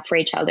looking out for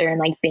each other and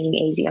like being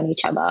easy on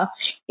each other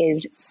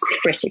is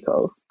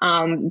critical.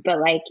 But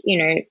like, you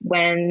know,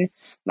 when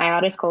my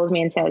artist calls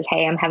me and says,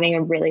 hey, I'm having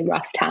a really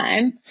rough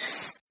time,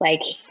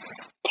 like,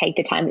 take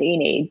the time that you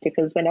need,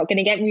 because we're not going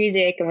to get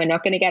music and we're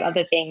not going to get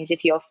other things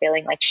if you're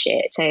feeling like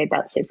shit. So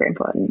that's super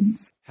important.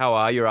 How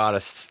are your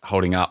artists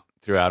holding up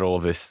throughout all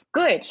of this?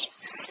 Good,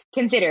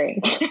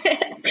 considering.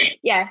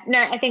 Yeah, no,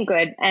 I think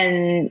good.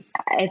 And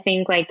I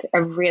think like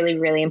a really,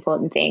 really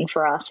important thing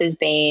for us has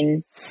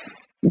been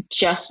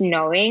just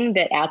knowing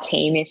that our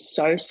team is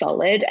so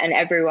solid and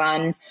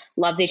everyone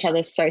loves each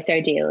other so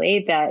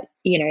dearly that,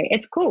 you know,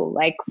 it's cool.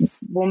 Like,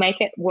 we'll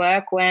make it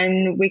work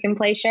when we can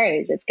play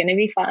shows. It's going to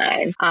be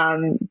fine.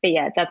 But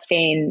yeah, that's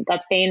been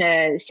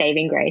a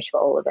saving grace for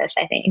all of us,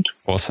 I think.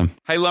 Awesome.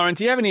 Hey, Lauren,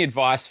 do you have any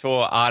advice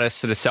for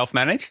artists that are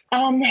self-managed?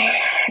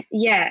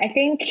 Yeah, I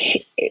think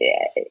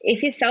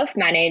if you're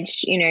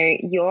self-managed, you know,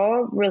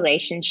 your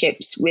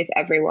relationships with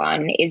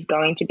everyone is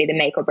going to be the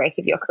make or break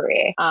of your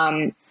career.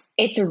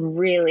 It's a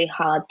really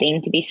hard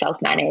thing to be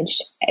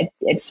self-managed.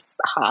 It's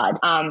hard.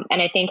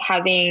 And I think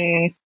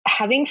having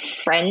having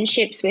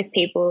friendships with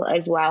people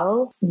as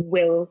well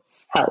will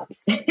help.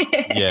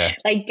 Yeah.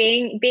 Like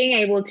being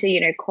able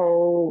to,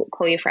 call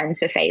your friends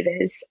for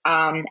favors,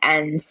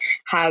 and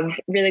have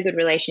really good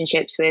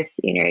relationships with,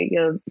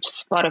 your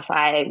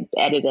Spotify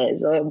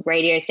editors or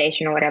radio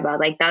station or whatever.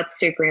 Like that's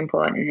super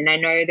important. And I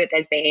know that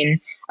there's been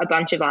a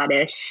bunch of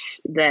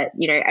artists that,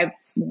 I've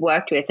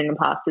worked with in the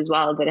past as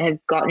well that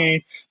have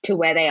gotten to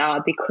where they are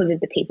because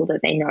of the people that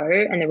they know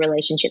and the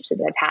relationships that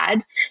they've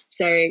had.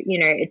 So,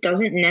 it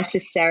doesn't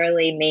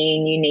necessarily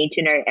mean you need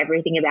to know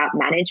everything about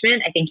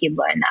management. I think you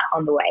learn that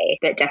on the way,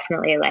 but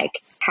definitely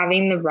like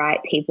having the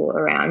right people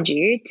around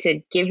you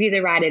to give you the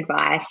right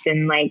advice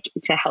and like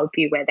to help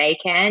you where they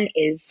can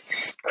is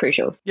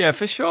crucial. Yeah,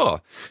 for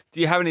sure.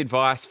 Do you have any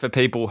advice for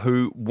people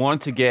who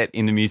want to get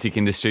in the music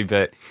industry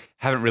but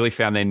haven't really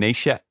found their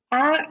niche yet?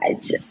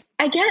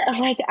 I get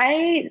like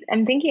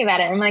I'm thinking about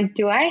it. I'm like,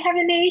 do I have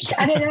a niche?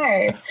 I don't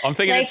know. I'm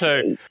thinking it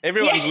too.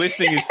 Everyone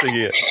listening is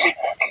thinking it.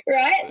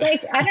 Right?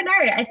 Like, I don't know.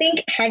 I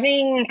think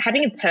having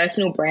a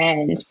personal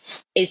brand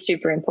is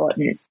super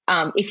important.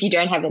 If you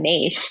don't have a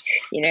niche,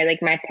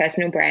 like my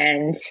personal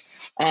brand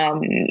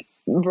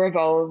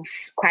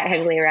revolves quite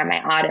heavily around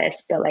my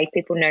artist, but like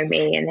people know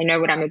me and they know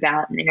what I'm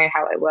about and they know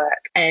how I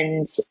work.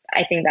 And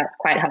I think that's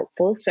quite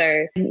helpful.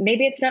 So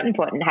maybe it's not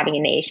important having a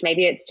niche.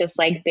 Maybe it's just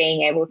like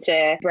being able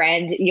to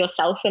brand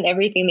yourself and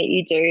everything that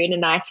you do in a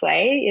nice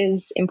way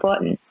is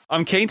important.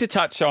 I'm keen to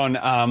touch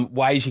on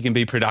ways you can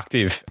be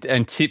productive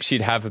and tips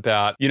you'd have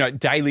about,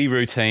 daily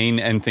routine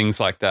and things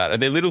like that. Are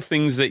there little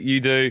things that you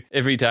do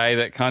every day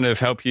that kind of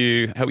help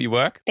you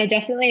work? There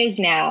definitely is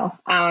now.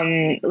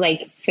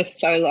 Like for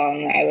so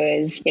long, I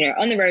was,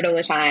 on the road all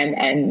the time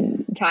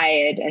and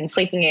tired and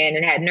sleeping in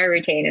and had no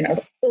routine and I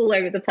was all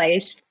over the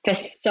place for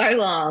so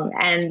long.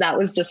 And that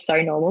was just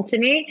so normal to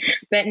me.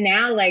 But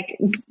now, like,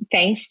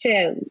 thanks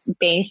to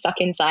being stuck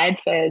inside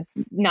for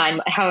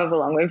however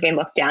long we've been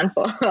locked down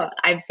for,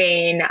 I've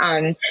been,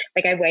 I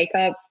wake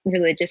up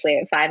religiously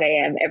at 5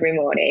 a.m. every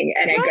morning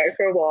and I go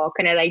for a walk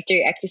and I like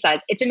do exercise.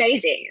 It's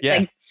amazing. It's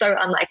like so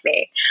unlike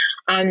me.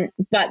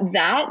 But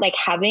that, like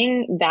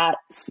having that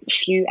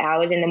few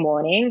hours in the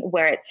morning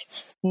where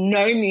it's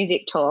no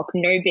music talk,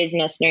 no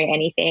business, no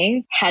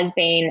anything has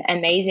been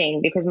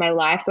amazing because my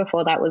life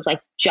before that was like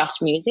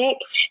just music.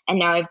 And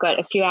now I've got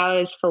a few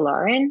hours for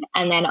Lauren.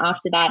 And then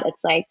after that,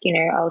 it's like,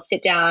 I'll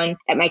sit down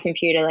at my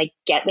computer, like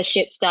get the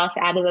shit stuff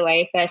out of the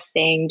way first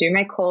thing, do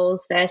my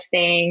calls first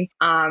thing,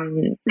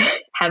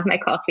 have my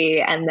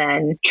coffee and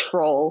then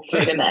troll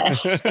through the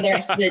mess for the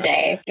rest of the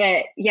day.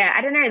 But yeah,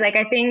 I don't know. Like,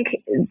 I think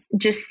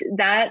just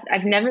that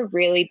I've never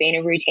really been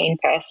a routine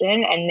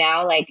person. And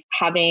now like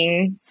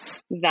having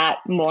that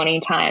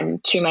morning time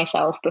to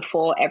myself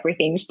before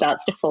everything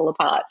starts to fall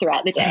apart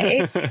throughout the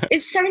day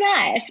is so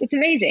nice. It's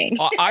amazing.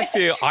 I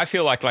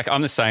feel like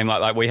I'm the same.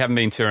 Like we haven't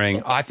been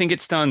touring. I think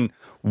it's done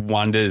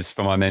wonders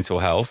for my mental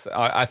health.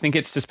 I think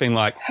it's just been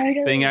like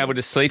being able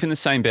to sleep in the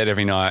same bed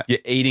every night. You're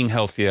eating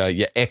healthier.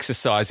 You're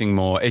exercising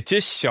more. It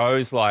just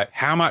shows like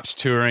how much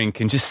touring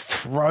can just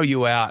throw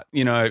you out,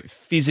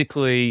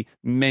 physically,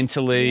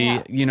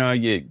 mentally,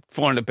 you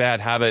fall into bad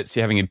habits.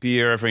 You're having a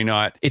beer every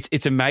night.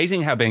 It's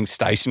amazing how being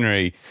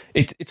stationary,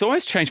 it's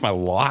always changed my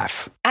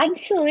life.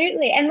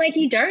 Absolutely. And like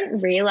you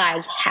don't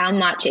realize how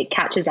much it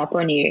catches up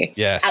on you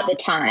at the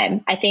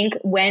time. I think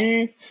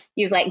when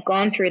you've like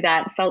gone through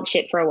that, felt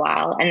shit for a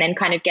while and then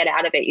kind of get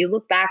out of it, you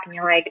look back and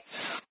you're like,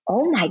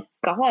 oh my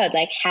God,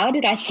 like how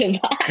did I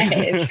survive?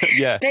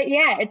 But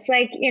yeah, it's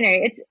like,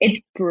 it's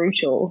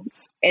brutal.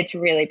 It's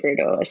really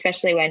brutal,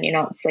 especially when you're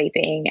not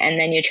sleeping and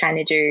then you're trying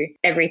to do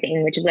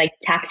everything, which is like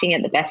taxing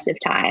at the best of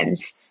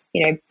times.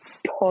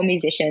 Poor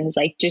musicians,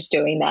 like just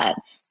doing that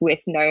with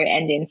no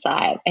end in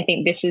sight. I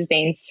think this has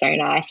been so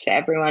nice for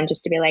everyone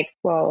just to be like,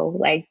 whoa,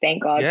 like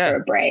thank God for a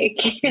break.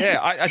 Do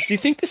you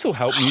think this will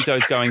help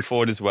musos going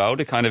forward as well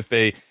to kind of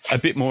be a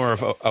bit more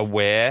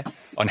aware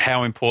on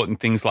how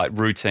important things like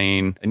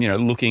routine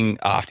and, looking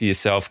after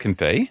yourself can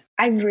be?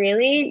 I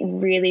really,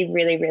 really,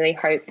 really, really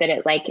hope that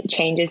it like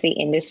changes the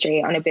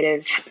industry on a bit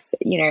of,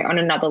 on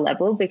another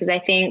level, because I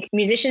think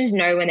musicians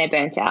know when they're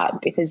burnt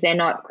out because they're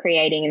not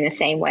creating in the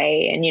same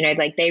way. And,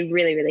 like they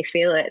really, really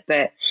feel it.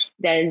 But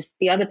there's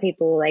the other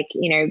people like,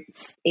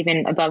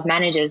 even above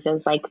managers,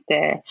 there's like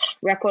the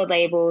record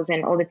labels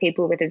and all the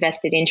people with a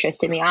vested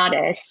interest in the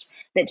artist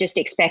that just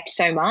expect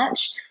so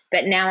much.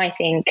 But now I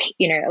think,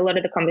 a lot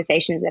of the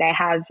conversations that I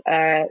have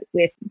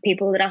with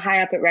people that are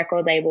high up at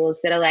record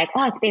labels that are like,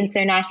 oh, it's been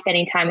so nice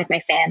spending time with my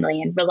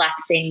family and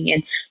relaxing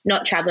and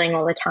not traveling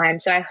all the time.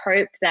 So I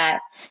hope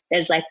that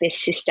there's like this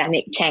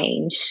systemic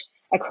change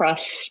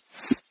across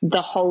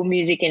the whole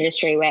music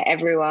industry where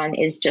everyone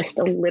is just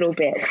a little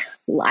bit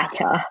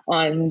lighter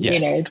on,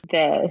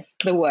 the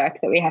work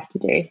that we have to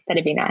do.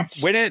 That'd be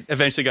nice. When it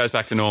eventually goes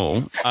back to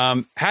normal,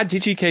 how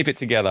did you keep it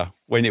together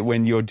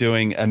when you're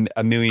doing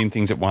a million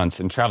things at once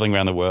and traveling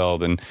around the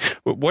world? And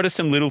what are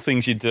some little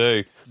things you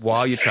do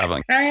while you're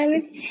traveling?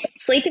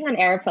 Sleeping on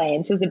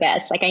airplanes was the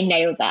best. Like I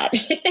nailed that.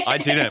 I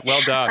didn't.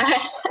 Well done.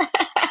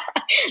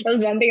 That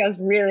was one thing I was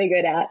really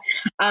good at.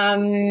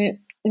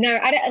 No,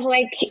 I don't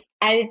like.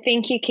 I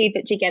think you keep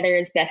it together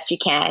as best you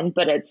can,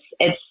 but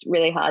it's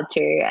really hard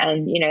to.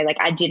 And, you know, like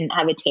I didn't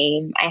have a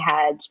team. I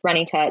had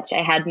Running Touch.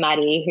 I had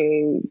Maddie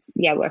who,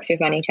 works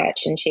with Running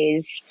Touch, and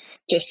she's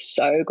just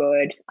so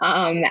good.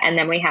 And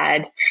then we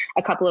had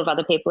a couple of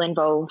other people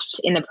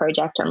involved in the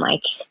project on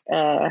like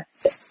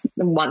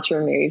once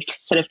removed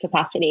sort of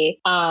capacity.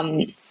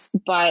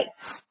 But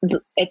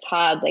it's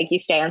hard. Like you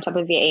stay on top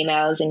of your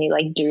emails and you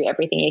like do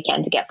everything you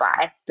can to get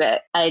by.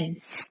 But I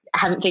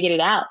haven't figured it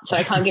out, so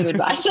I can't give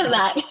advice on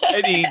that.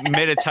 Any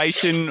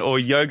meditation or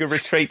yoga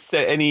retreats?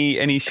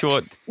 Any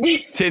short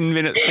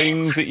 10-minute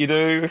things that you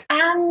do?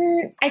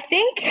 I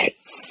think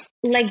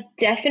like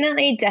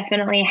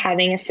definitely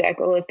having a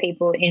circle of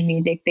people in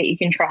music that you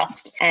can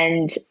trust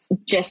and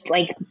just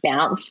like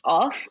bounce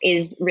off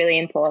is really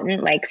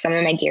important. Like some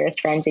of my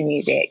dearest friends in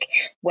music,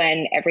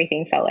 when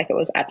everything felt like it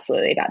was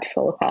absolutely about to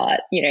fall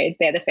apart, you know,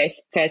 they're the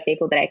first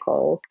people that I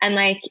call. And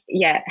like,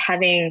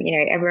 having, you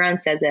know, everyone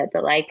says it,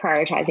 but like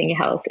prioritizing your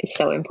health is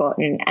so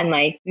important. And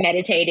like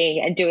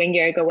meditating and doing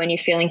yoga when you're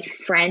feeling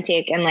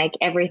frantic and like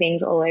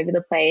everything's all over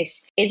the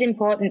place is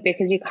important,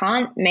 because you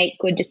can't make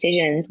good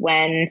decisions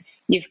when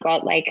you've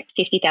got like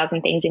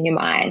 50,000 things in your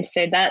mind.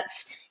 So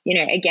that's, you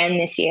know, again,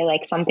 this year,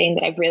 like something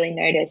that I've really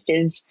noticed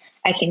is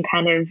I can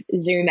kind of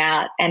zoom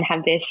out and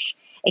have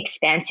this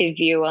expansive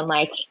view on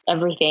like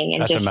everything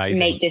and just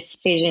make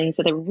decisions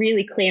with a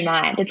really clear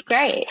mind. It's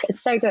great.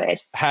 It's so good.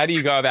 How do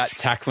you go about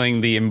tackling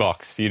the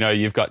inbox? You know,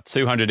 you've got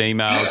 200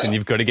 emails and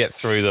you've got to get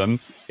through them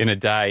in a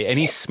day.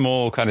 Any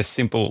small kind of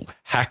simple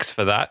hacks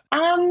for that?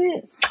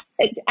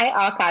 I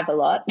archive a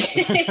lot.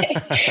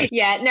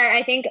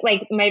 I think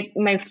like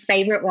my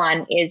favorite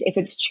one is if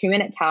it's a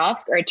 2-minute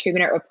task or a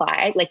 2-minute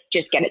reply, like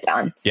just get it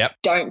done. Yep.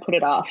 Don't put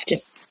it off.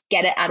 Just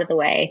get it out of the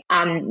way.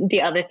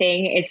 The other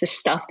thing is the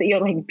stuff that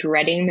you're like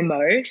dreading the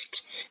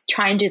most.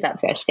 Try and do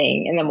that first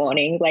thing in the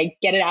morning. Like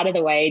get it out of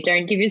the way.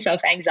 Don't give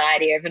yourself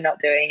anxiety over not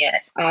doing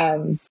it.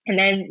 And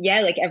then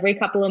like every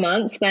couple of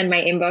months when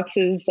my inbox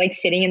is like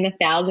sitting in the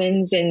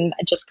thousands and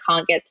I just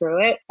can't get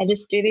through it, I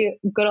just do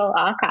the good old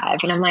archive,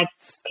 and I'm like,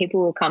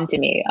 people will come to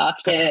me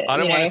after. I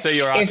don't want to see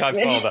your archive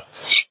folder.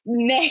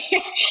 No,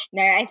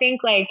 I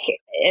think like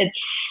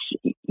it's,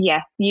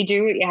 you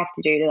do what you have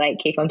to do to like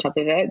keep on top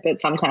of it, but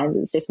sometimes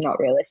it's just not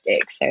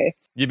realistic. So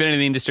you've been in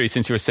the industry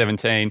since you were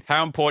 17.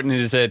 How important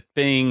is it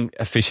being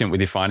efficient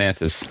with your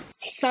finances?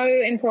 So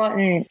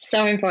important.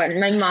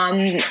 My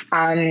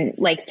mum,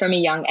 like from a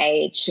young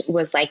age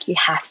was like, you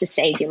have to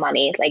save your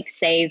money, like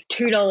save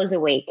 $2 a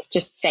week,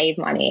 just save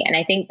money. And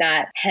I think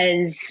that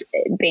has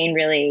been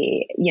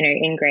really, you know,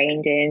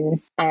 ingrained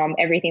in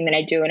everything that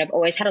I do. And I've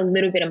always had a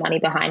little bit of money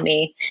behind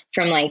me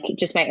from like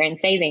just my own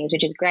savings,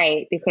 which is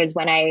great, because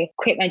when I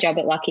quit my job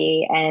at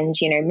Lucky and,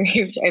 you know,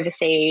 moved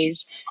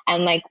overseas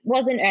and like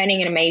wasn't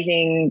earning an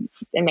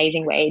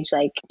amazing wage,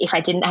 like if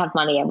I didn't have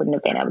money, I wouldn't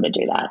have been able to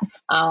do that.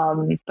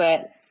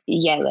 But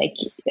like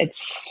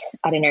it's,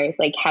 I don't know,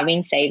 like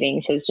having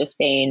savings has just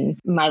been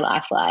my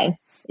lifeline.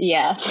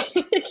 Yeah.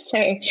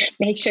 So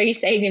make sure you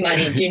save your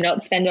money. Do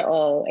not spend it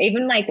all.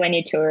 Even like when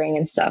you're touring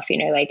and stuff, you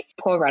know, like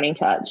poor Running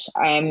Touch.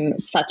 I'm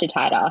such a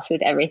tight ass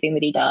with everything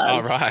that he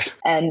does. Oh, right.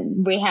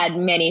 And we had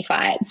many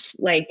fights.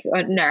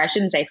 No, I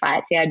shouldn't say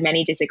fights. We had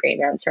many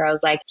disagreements where I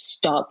was like,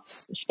 stop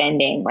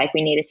spending. Like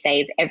we need to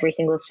save every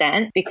single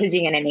cent because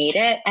you're going to need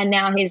it. And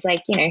now he's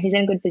like, you know, he's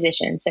in a good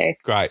position. So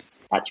great.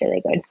 That's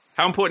really good.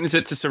 How important is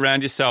it to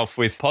surround yourself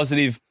with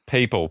positive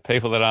people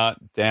that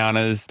aren't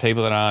downers,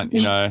 people that aren't,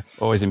 you know,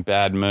 always in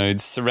bad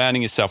moods,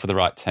 surrounding yourself with the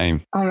right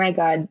team? Oh my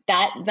God,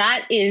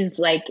 that is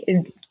like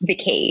the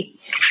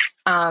key.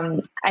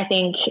 I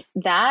think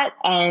that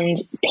and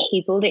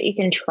people that you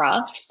can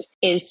trust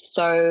is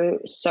so,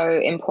 so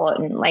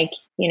important. Like,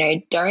 you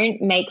know,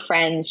 don't make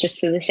friends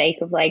just for the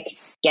sake of like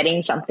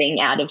getting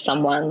something out of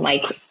someone.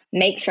 Like,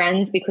 make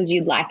friends because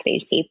you like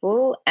these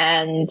people,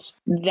 and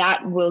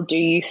that will do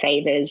you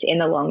favors in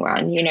the long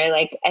run. You know,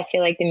 like I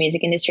feel like the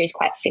music industry is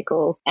quite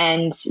fickle,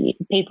 and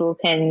people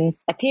can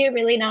appear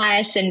really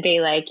nice and be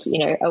like, you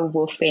know, a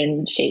wolf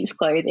in sheep's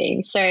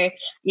clothing. So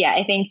yeah,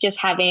 I think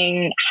just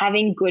having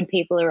good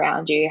people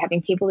around you,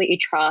 having people that you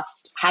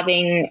trust,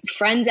 having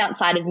friends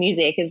outside of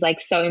music is like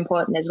so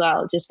important as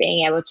well. Just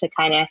being able to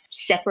kind of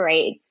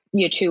separate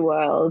your two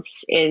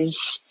worlds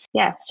is,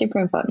 yeah, super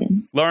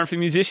important. Lauren, for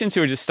musicians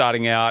who are just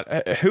starting out,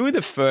 who are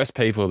the first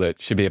people that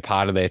should be a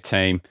part of their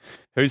team?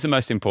 Who's the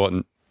most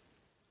important?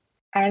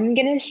 I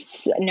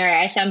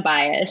sound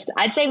biased.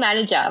 I'd say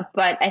manager,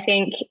 but I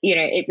think, you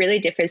know, it really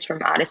differs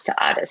from artist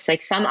to artist.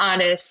 Like some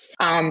artists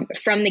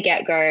from the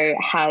get-go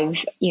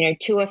have, you know,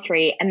 2 or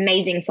 3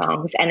 amazing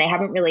songs and they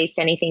haven't released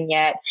anything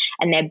yet,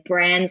 and their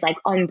brand's like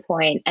on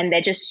point and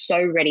they're just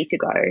so ready to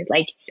go.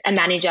 Like a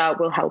manager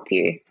will help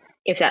you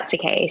if that's the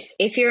case.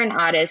 If you're an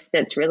artist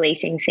that's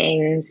releasing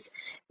things,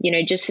 you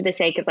know, just for the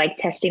sake of like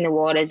testing the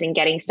waters and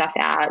getting stuff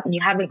out, and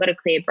you haven't got a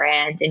clear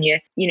brand and you're,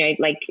 you know,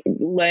 like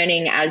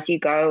learning as you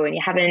go and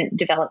you haven't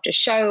developed a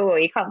show or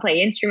you can't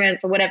play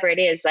instruments or whatever it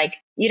is, like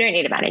you don't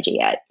need a manager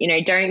yet.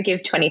 Don't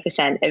give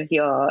 20% of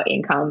your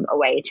income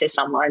away to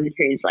someone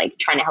who's like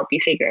trying to help you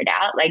figure it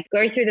out. Like,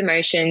 go through the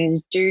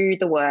motions, do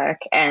the work,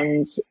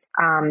 and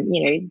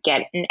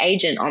get an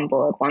agent on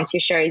board once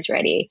your show is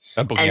ready,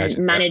 and agent,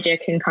 manager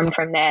can come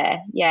from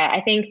there. Yeah,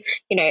 I think,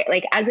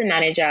 like as a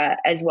manager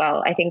as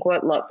well, I think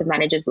what lots of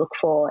managers look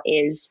for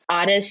is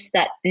artists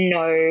that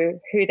know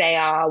who they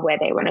are, where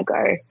they want to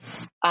go.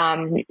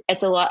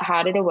 It's a lot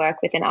harder to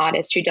work with an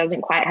artist who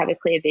doesn't quite have a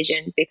clear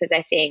vision, because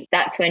I think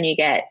that's when you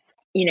get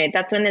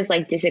that's when there's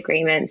like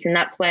disagreements, and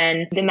that's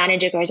when the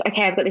manager goes,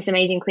 okay, I've got this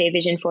amazing clear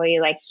vision for you,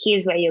 like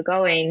here's where you're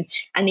going,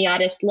 and the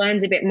artist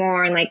learns a bit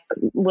more and like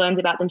learns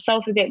about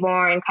themselves a bit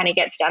more and kind of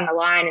gets down the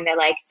line, and they're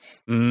like,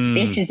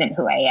 this isn't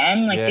who I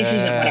am, like this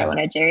isn't what I want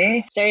to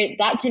do. So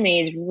that to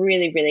me is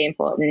really, really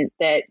important,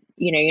 that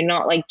you're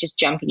not like just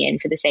jumping in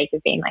for the sake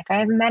of being like, I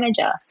have a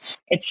manager.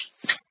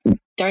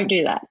 Don't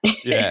do that.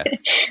 Yeah.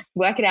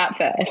 Work it out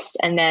first,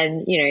 and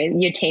then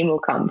your team will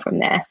come from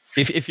there.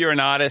 If you're an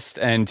artist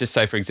and just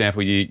say, for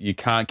example, you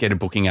can't get a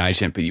booking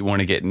agent, but you want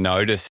to get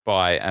noticed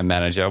by a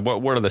manager,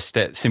 what are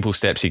the simple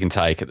steps you can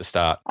take at the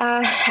start?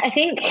 I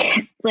think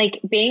like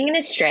being in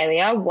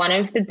Australia, one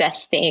of the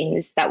best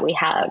things that we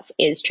have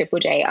is Triple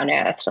J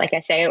Unearthed. Like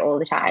I say it all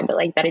the time, but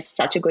like that is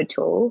such a good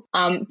tool.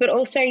 But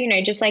also,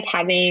 just like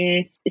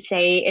having,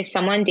 say, if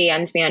someone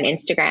DMs me on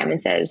Instagram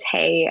and says,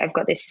 hey, I've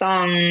got this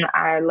song,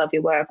 I love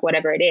your work,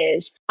 whatever it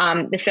is,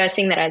 the first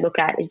thing that I look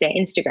at is their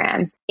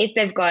Instagram. If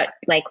they've got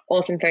like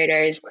awesome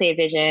photos, clear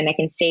vision, I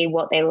can see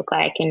what they look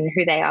like and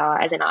who they are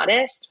as an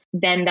artist,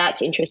 then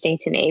that's interesting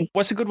to me.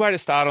 What's a good way to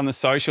start on the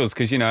socials?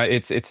 Because,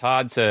 it's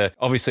hard to,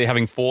 obviously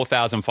having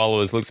 4,000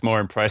 followers looks more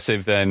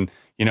impressive than,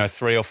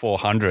 300 or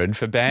 400.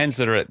 For bands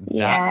that are at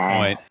that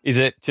point, is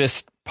it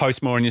just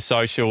post more on your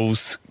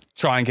socials,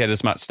 try and get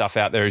as much stuff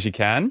out there as you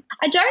can?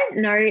 I don't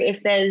know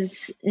if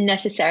there's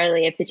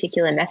necessarily a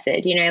particular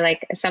method.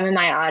 Like some of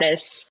my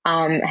artists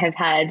have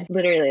had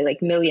literally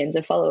like millions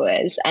of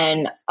followers,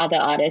 and other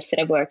artists that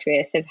I've worked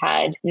with have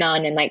had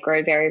none and like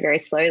grow very, very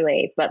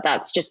slowly. But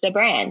that's just their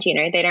brand.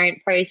 They don't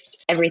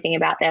post everything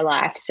about their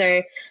life.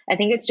 So I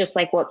think it's just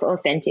like what's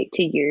authentic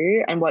to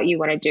you and what you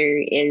want to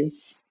do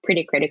is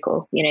pretty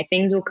critical.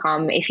 Things will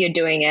come if you're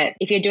doing it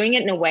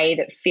in a way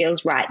that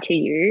feels right to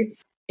you.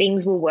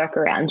 Things will work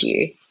around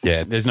you.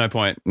 Yeah, there's no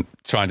point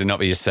trying to not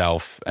be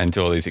yourself and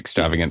do all these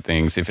extravagant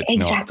things if it's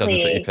not, doesn't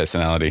suit your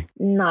personality.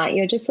 No,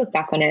 you'll just look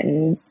back on it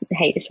and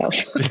hate yourself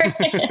for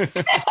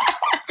it.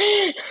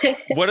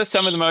 What are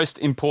some of the most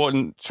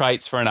important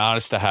traits for an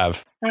artist to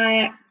have?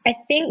 I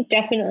think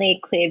definitely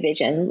clear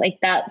vision. Like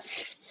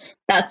that's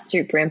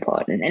super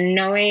important. And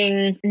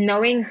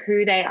knowing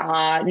who they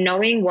are,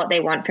 knowing what they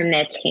want from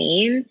their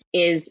team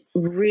is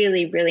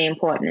really, really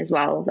important as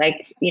well.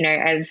 Like,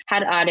 I've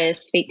had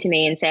artists speak to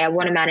me and say, I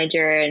want a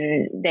manager,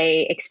 and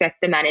they expect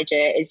the manager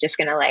is just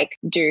going to like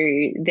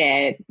do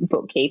their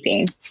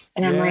bookkeeping.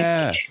 And I'm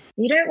like,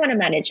 you don't want a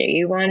manager.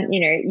 You want,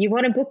 you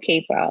want a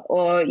bookkeeper,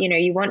 or,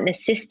 you want an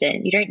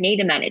assistant. You don't need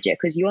a manager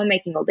because you're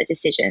making all the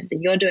decisions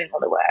and you're doing all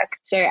the work.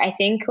 So I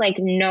think like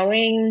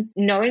knowing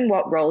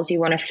what roles you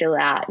want to fill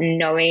out,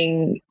 and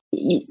knowing,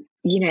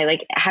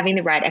 like having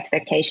the right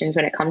expectations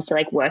when it comes to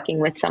like working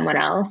with someone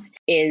else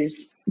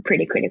is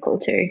pretty critical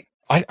too.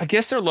 I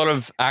guess there are a lot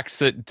of acts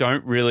that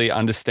don't really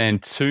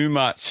understand too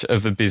much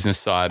of the business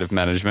side of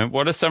management.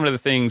 What are some of the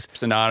things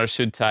an artist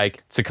should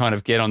take to kind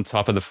of get on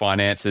top of the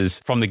finances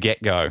from the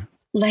get-go?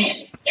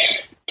 Like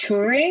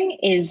touring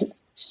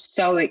is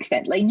so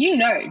expensive. Like,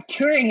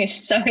 touring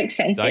is so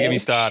expensive. Don't get me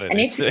started. And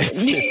it's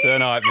a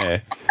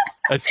nightmare.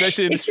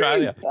 Especially in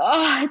Australia.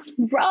 It's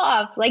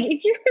rough. Like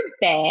if you're a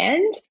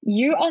band,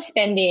 you are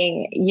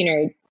spending,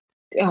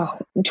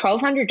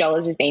 $1,200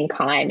 is being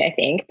kind, I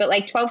think. But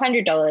like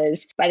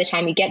 $1,200 by the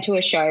time you get to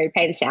a show,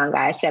 pay the sound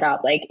guy, set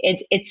up, like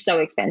it's so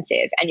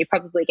expensive, and you're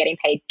probably getting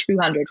paid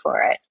 $200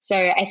 for it. So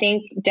I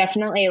think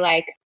definitely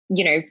like,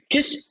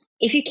 just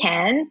if you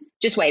can,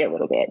 just wait a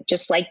little bit.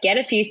 Just like get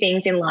a few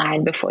things in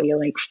line before you're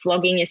like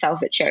flogging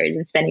yourself at shows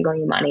and spending all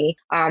your money.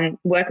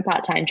 Work a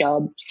part-time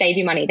job, save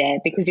your money there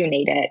because you'll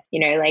need it.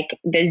 Like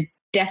there's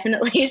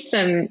definitely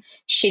some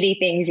shitty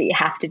things that you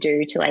have to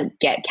do to like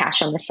get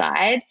cash on the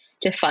side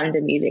to fund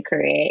a music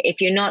career.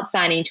 If you're not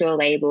signing to a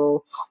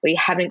label, or you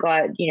haven't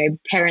got,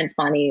 parents'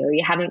 money, or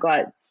you haven't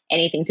got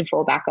anything to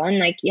fall back on,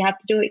 like you have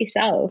to do it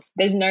yourself.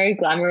 There's no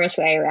glamorous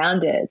way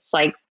around it. It's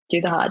like,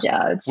 do the hard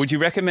yards. Would you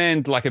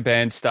recommend like a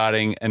band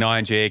starting an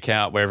ING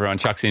account where everyone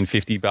chucks in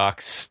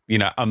 $50,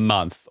 a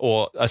month,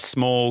 or a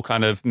small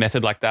kind of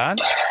method like that?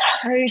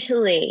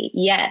 Totally.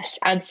 Yes,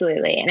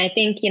 absolutely. And I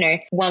think,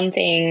 one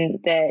thing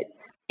that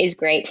is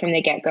great from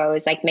the get-go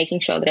is like making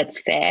sure that it's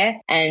fair,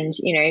 and,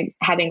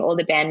 having all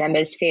the band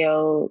members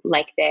feel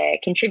like they're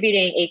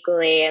contributing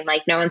equally and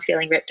like no one's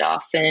feeling ripped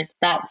off. And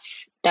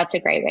that's a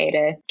great way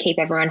to keep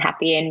everyone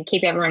happy and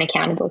keep everyone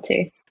accountable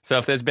too. So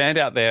if there's a band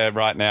out there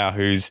right now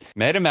who's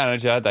met a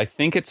manager, they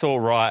think it's all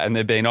right, and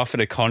they're being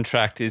offered a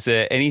contract, is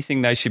there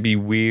anything they should be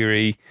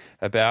weary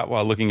about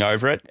while looking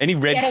over it? Any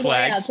red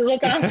flags? Yeah, to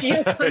look after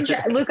your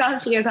contract. Look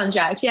after your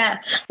contract. Yeah.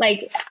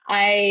 Like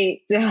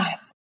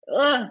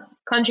ugh,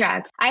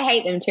 contracts. I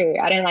hate them too.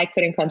 I don't like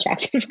putting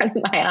contracts in front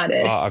of my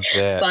artists. Oh, I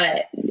bet.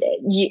 But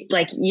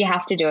you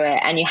have to do it,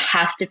 and you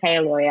have to pay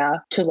a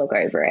lawyer to look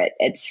over it.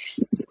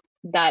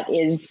 That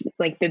is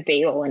like the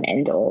be all and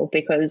end all,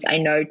 because I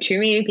know too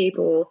many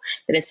people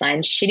that have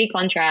signed shitty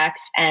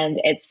contracts and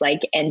it's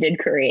like ended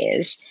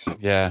careers.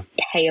 Yeah.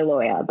 Pay a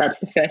lawyer. That's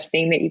the first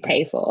thing that you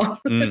pay for.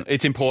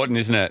 It's important,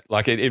 isn't it?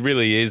 Like it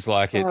really is.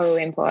 Like it's so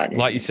important.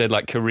 Like you said,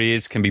 like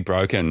careers can be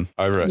broken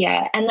over it.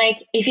 Yeah. And like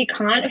if you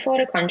can't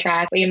afford a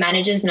contract or your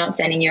manager's not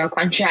sending you a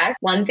contract,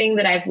 one thing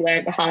that I've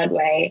learned the hard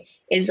way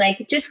is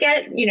like just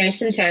get,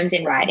 some terms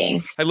in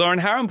writing. Hey, Lauren,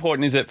 how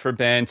important is it for a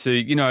band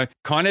to,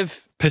 kind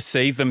of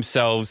perceive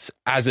themselves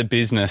as a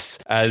business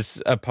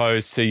as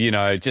opposed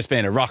to, just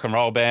being a rock and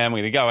roll band? We're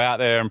going to go out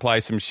there and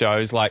play some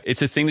shows. Like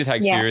it's a thing to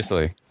take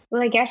seriously.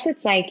 Well, I guess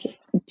it's like,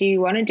 do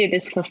you want to do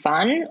this for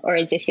fun or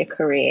is this your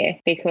career?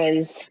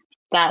 Because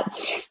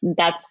that's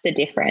the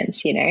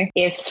difference,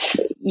 If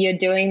you're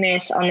doing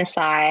this on the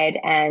side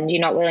and you're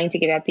not willing to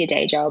give up your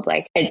day job,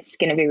 like it's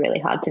going to be really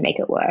hard to make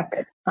it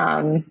work.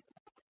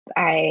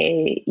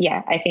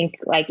 I think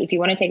like if you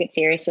want to take it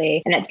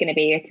seriously and that's going to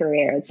be your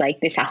career, it's like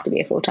this has to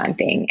be a full-time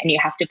thing, and you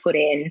have to put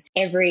in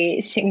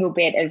every single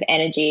bit of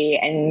energy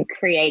and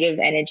creative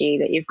energy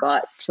that you've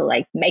got to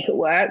like make it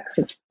work, because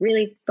it's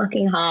really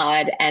fucking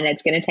hard and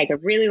it's going to take a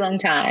really long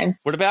time.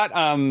 What about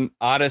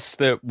artists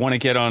that want to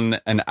get on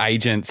an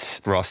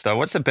agent's roster?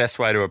 What's the best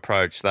way to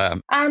approach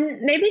them?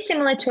 Maybe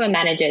similar to a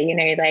manager,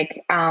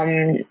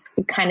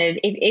 kind of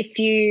if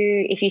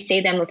you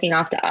see them looking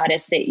after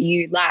artists that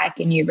you like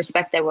and you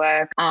respect their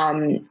work,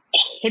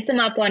 hit them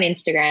up on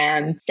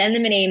Instagram, send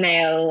them an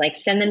email, like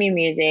send them your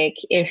music.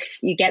 If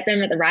you get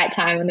them at the right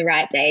time on the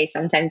right day,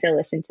 sometimes they'll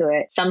listen to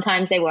it,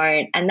 sometimes they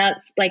won't, and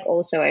that's like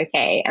also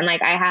okay. And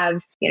like I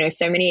have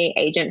so many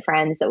agent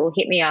friends that will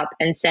hit me up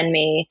and send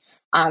me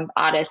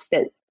artists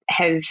that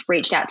have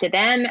reached out to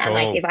them. And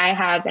like if I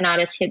have an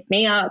artist hit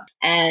me up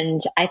and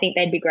I think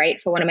they'd be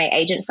great for one of my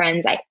agent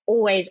friends, I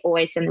always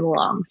send them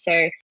along.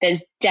 So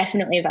there's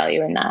definitely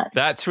value in that.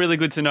 That's really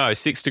good to know.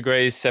 6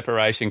 degrees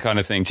separation kind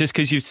of thing. Just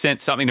because you've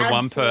sent something to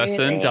one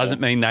person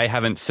doesn't mean they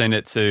haven't sent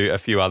it to a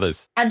few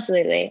others.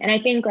 Absolutely. And I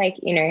think like,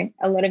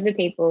 a lot of the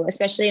people,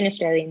 especially in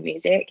Australian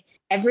music,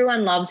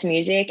 everyone loves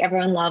music.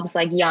 Everyone loves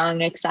like young,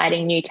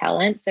 exciting new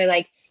talent. So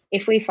like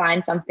if we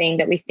find something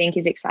that we think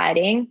is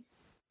exciting,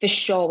 for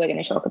sure we're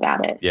going to talk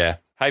about it. Yeah.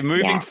 Hey,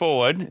 moving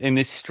forward in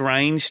this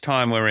strange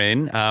time we're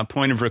in,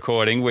 point of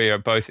recording, we are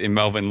both in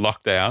Melbourne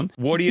lockdown.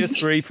 What are your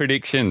 3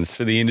 predictions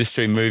for the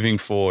industry moving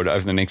forward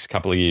over the next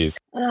couple of years?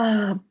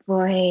 Oh,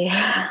 boy.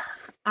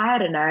 I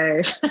don't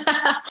know.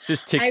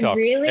 Just TikTok.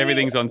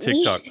 Everything's on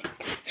TikTok.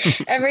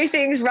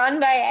 Everything's run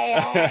by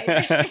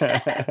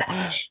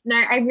AI. No,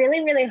 I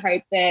really, really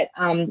hope that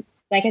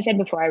like I said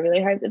before, I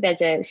really hope that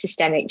there's a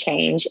systemic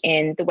change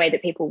in the way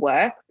that people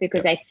work,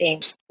 because I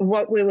think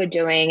what we were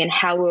doing and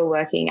how we were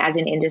working as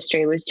an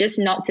industry was just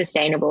not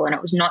sustainable and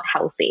it was not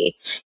healthy.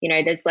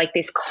 There's like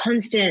this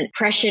constant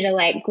pressure to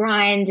like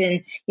grind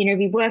and,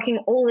 be working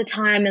all the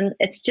time. And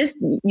it's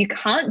just, you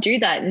can't do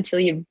that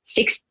until you're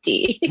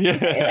 60.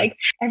 Like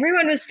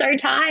everyone was so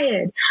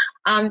tired.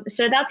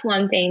 So that's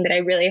one thing that I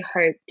really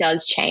hope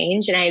does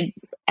change. And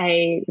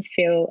I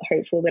feel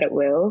hopeful that it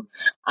will.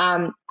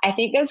 I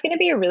think there's going to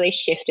be a really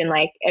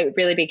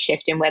big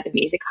shift in where the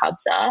music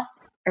hubs are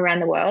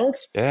around the world.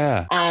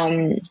 Yeah.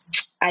 I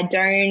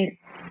don't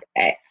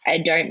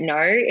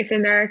know if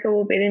America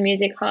will be the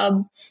music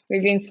hub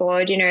moving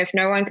forward. If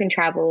no one can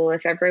travel,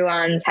 if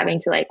everyone's having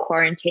to like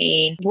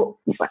quarantine,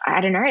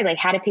 I don't know, like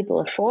how do people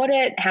afford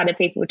it? How do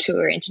people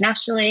tour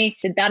internationally?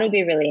 So that'll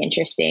be really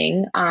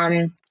interesting.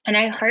 And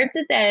I hope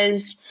that I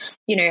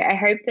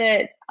hope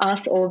that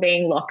us all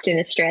being locked in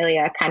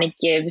Australia kind of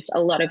gives a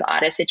lot of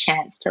artists a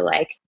chance to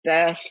like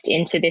burst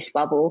into this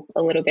bubble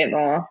a little bit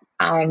more.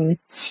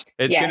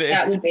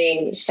 That would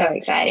be so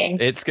exciting.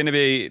 There are going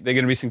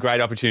to be some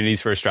great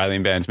opportunities for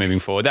Australian bands moving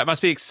forward. That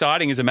must be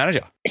exciting as a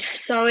manager.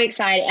 So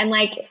exciting. And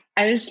like,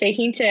 I was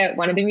speaking to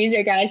one of the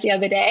music guys the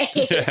other day,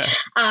 he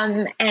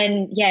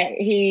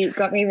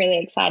got me really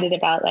excited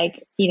about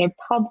like,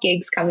 pub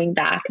gigs coming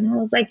back. And I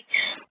was like,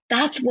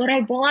 that's what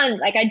I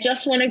want. Like, I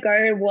just want to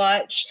go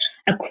watch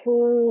a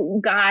cool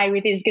guy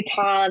with his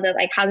guitar that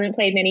like hasn't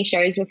played many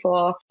shows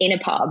before in a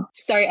pub.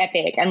 So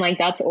epic. And like,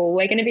 that's all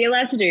we're going to be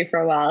allowed to do for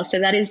a while. So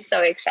that is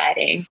so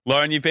exciting.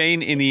 Lauren, you've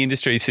been in the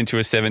industry since you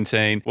were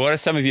 17. What are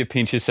some of your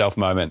pinch yourself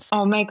moments?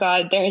 Oh my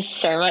God, there is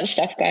so much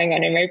stuff going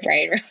on in my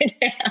brain right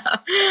now.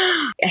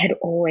 I had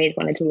always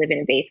wanted to live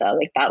in Ibiza.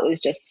 Like that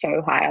was just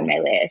so high on my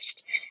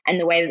list. And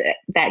the way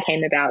that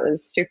came about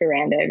was super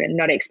random and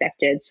not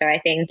expected. So I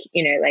think,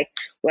 like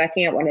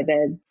working at one of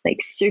the like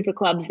super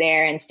clubs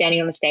there and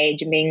standing on the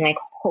stage and being like,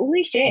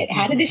 holy shit,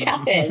 how did this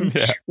happen?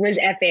 Was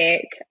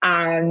epic.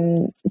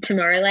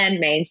 Tomorrowland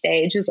main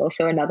stage was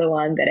also another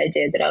one that I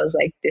did that I was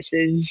like, this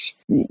is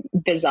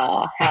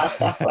bizarre how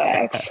stuff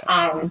works.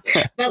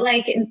 But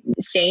like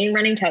seeing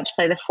Running Touch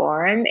play the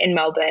Forum in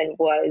Melbourne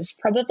was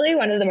probably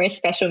one of the most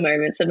special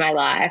moments of my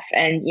life.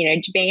 And,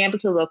 being able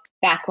to look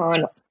back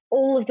on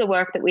all of the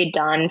work that we'd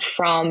done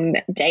from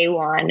day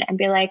one and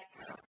be like,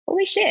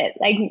 holy shit,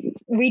 like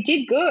we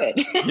did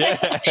good.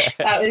 Yeah.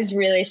 That was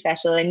really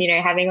special. And,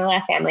 having all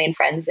our family and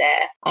friends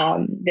there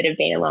that have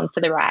been along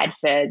for the ride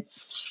for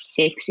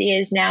 6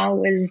 years now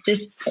was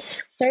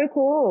just so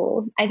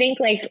cool. I think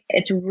like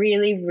it's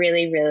really,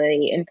 really,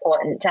 really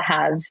important to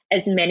have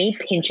as many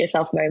pinch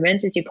yourself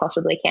moments as you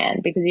possibly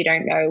can, because you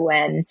don't know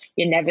when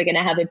you're never going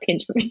to have a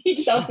pinch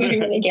yourself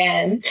moment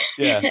again.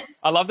 Yeah.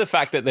 I love the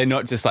fact that they're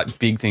not just like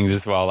big things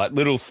as well, like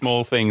little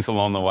small things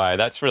along the way.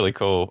 That's really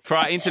cool. For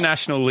our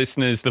international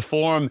listeners, the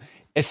Forum,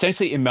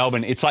 essentially in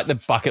Melbourne, it's like the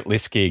bucket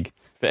list gig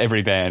for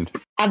every band.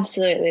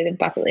 Absolutely, the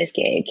bucket list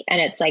gig. And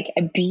it's like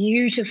a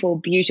beautiful,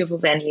 beautiful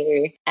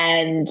venue.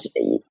 And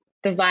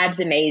the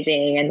vibe's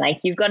amazing. And like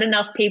you've got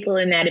enough people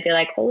in there to be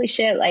like, holy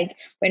shit, like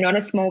we're not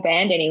a small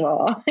band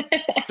anymore.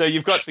 So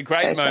you've got the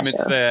great moments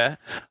special there.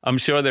 I'm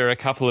sure there are a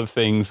couple of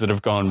things that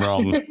have gone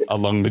wrong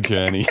along the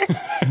journey.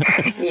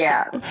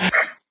 Yeah.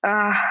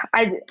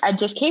 I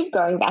just keep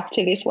going back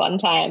to this one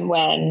time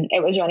when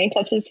it was Running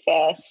Touch's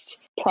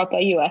first proper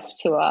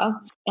US tour,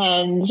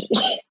 and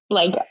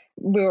like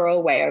we were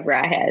all way over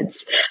our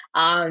heads.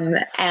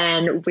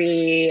 And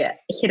we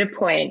hit a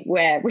point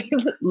where we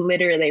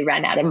literally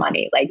ran out of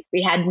money. Like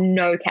we had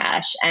no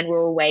cash and we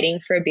were waiting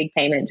for a big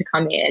payment to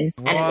come in.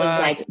 What? And it was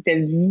like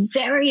the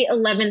very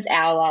 11th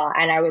hour.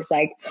 And I was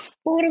like,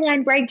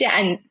 borderline breakdown.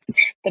 And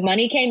the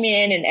money came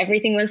in and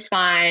everything was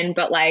fine.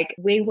 But like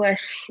we were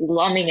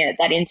slumming it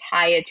that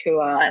entire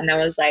tour. And there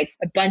was like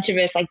a bunch of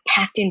us like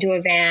packed into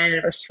a van, and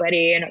it was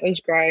sweaty and it was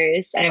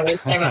gross and it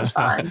was so much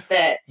fun.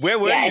 But where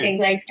were you? I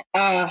think like,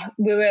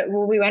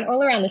 we went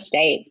all around the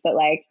States, but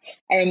like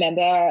I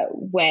remember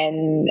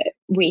when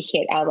we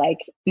hit our like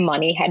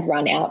money had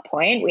run out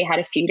point, we had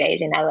a few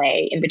days in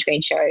LA in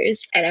between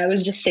shows, and I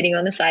was just sitting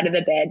on the side of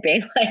the bed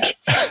being like,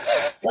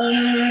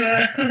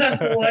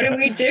 what do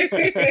we do?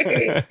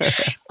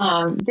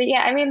 But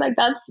yeah, I mean, like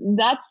that's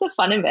the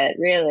fun of it,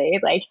 really.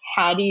 Like,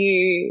 how do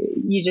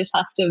you just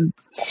have to,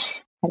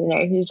 I don't know,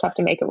 you just have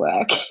to make it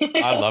work.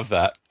 I love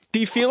that. Do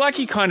you feel like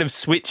you kind of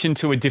switch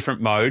into a different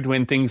mode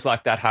when things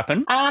like that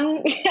happen?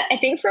 I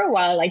think for a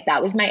while, like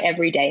that was my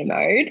everyday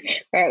mode,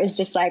 where it was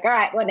just like, all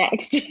right, what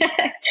next?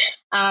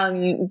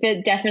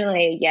 But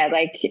definitely, yeah,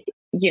 like,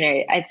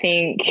 I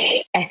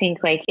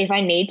think like if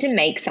I need to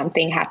make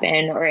something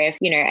happen, or if,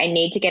 I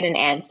need to get an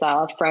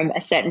answer from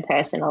a certain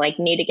person, or like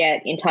need to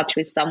get in touch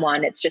with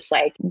someone, it's just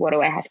like, what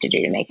do I have to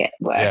do to make it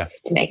work,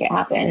 to make it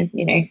happen?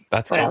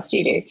 That's what else do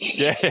you do?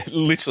 Yeah,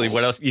 literally.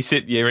 What else?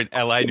 You're in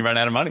LA and you run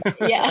out of money.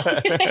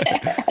 Yeah.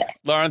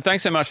 Lauren,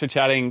 thanks so much for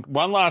chatting.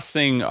 One last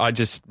thing I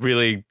just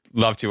really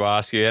love to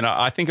ask you, and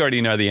I think I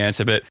already know the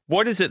answer, but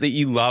what is it that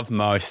you love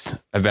most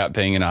about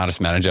being an artist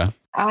manager?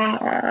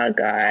 Oh,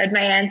 God,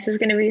 my answer is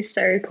going to be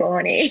so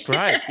corny.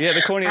 Great. Yeah,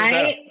 the cornier the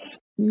better. I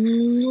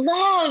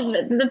love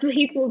the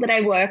people that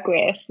I work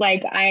with.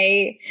 Like,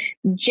 I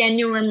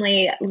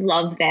genuinely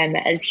love them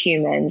as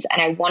humans,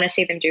 and I want to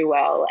see them do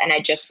well, and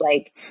I just,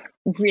 like,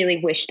 really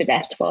wish the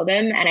best for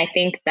them. And I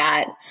think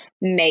that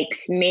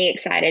makes me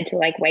excited to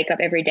like wake up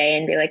every day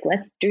and be like,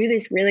 let's do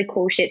this really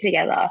cool shit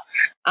together.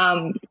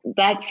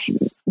 That's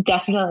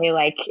definitely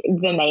like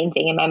the main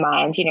thing in my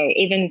mind,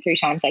 even through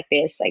times like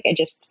this. Like, I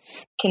just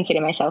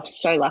consider myself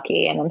so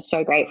lucky, and I'm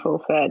so grateful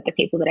for the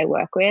people that I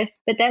work with.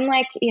 But then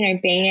like,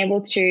 being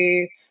able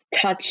to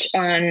touch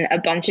on a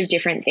bunch of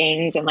different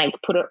things and like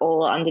put it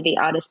all under the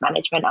artist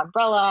management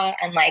umbrella,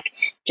 and like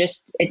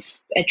just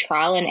it's a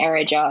trial and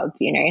error job,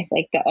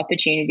 like the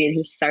opportunities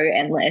are so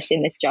endless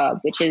in this job,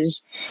 which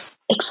is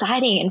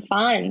exciting and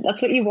fun.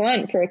 That's what you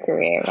want for a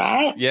career,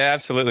 right? Yeah,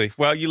 absolutely.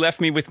 Well, you left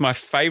me with my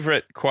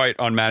favorite quote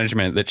on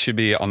management that should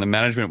be on the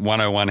Management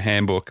 101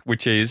 handbook,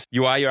 which is,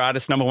 you are your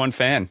artist's number one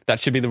fan.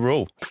 That should be the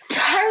rule.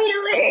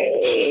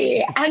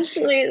 Totally.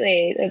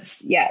 Absolutely.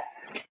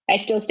 I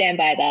still stand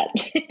by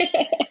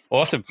that.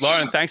 Awesome.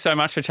 Lauren, thanks so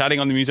much for chatting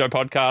on the Muso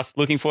podcast.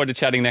 Looking forward to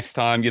chatting next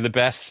time. You're the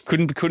best.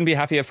 Couldn't be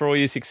happier for all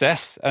your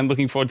success, and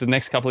looking forward to the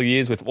next couple of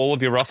years with all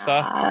of your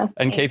roster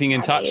and keeping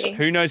in touch.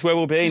 Who knows where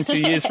we'll be in 2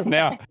 years from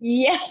now?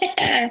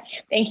 Yeah.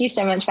 Thank you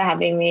so much for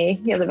having me.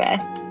 You're the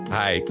best.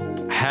 Hey,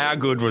 how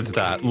good was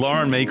that?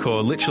 Lauren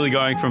Mikkor literally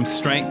going from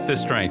strength to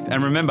strength.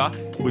 And remember,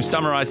 we've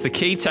summarised the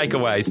key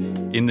takeaways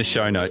in the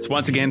show notes.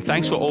 Once again,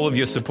 thanks for all of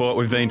your support.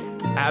 We've been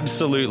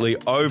absolutely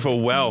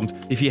overwhelmed.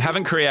 If you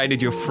haven't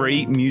created your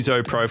free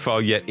Muso profile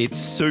yet, it's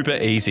super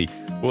easy.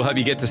 We'll help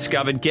you get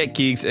discovered, get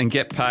gigs, and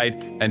get paid.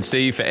 And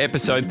see you for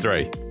episode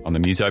 3 on the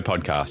Muso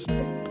podcast.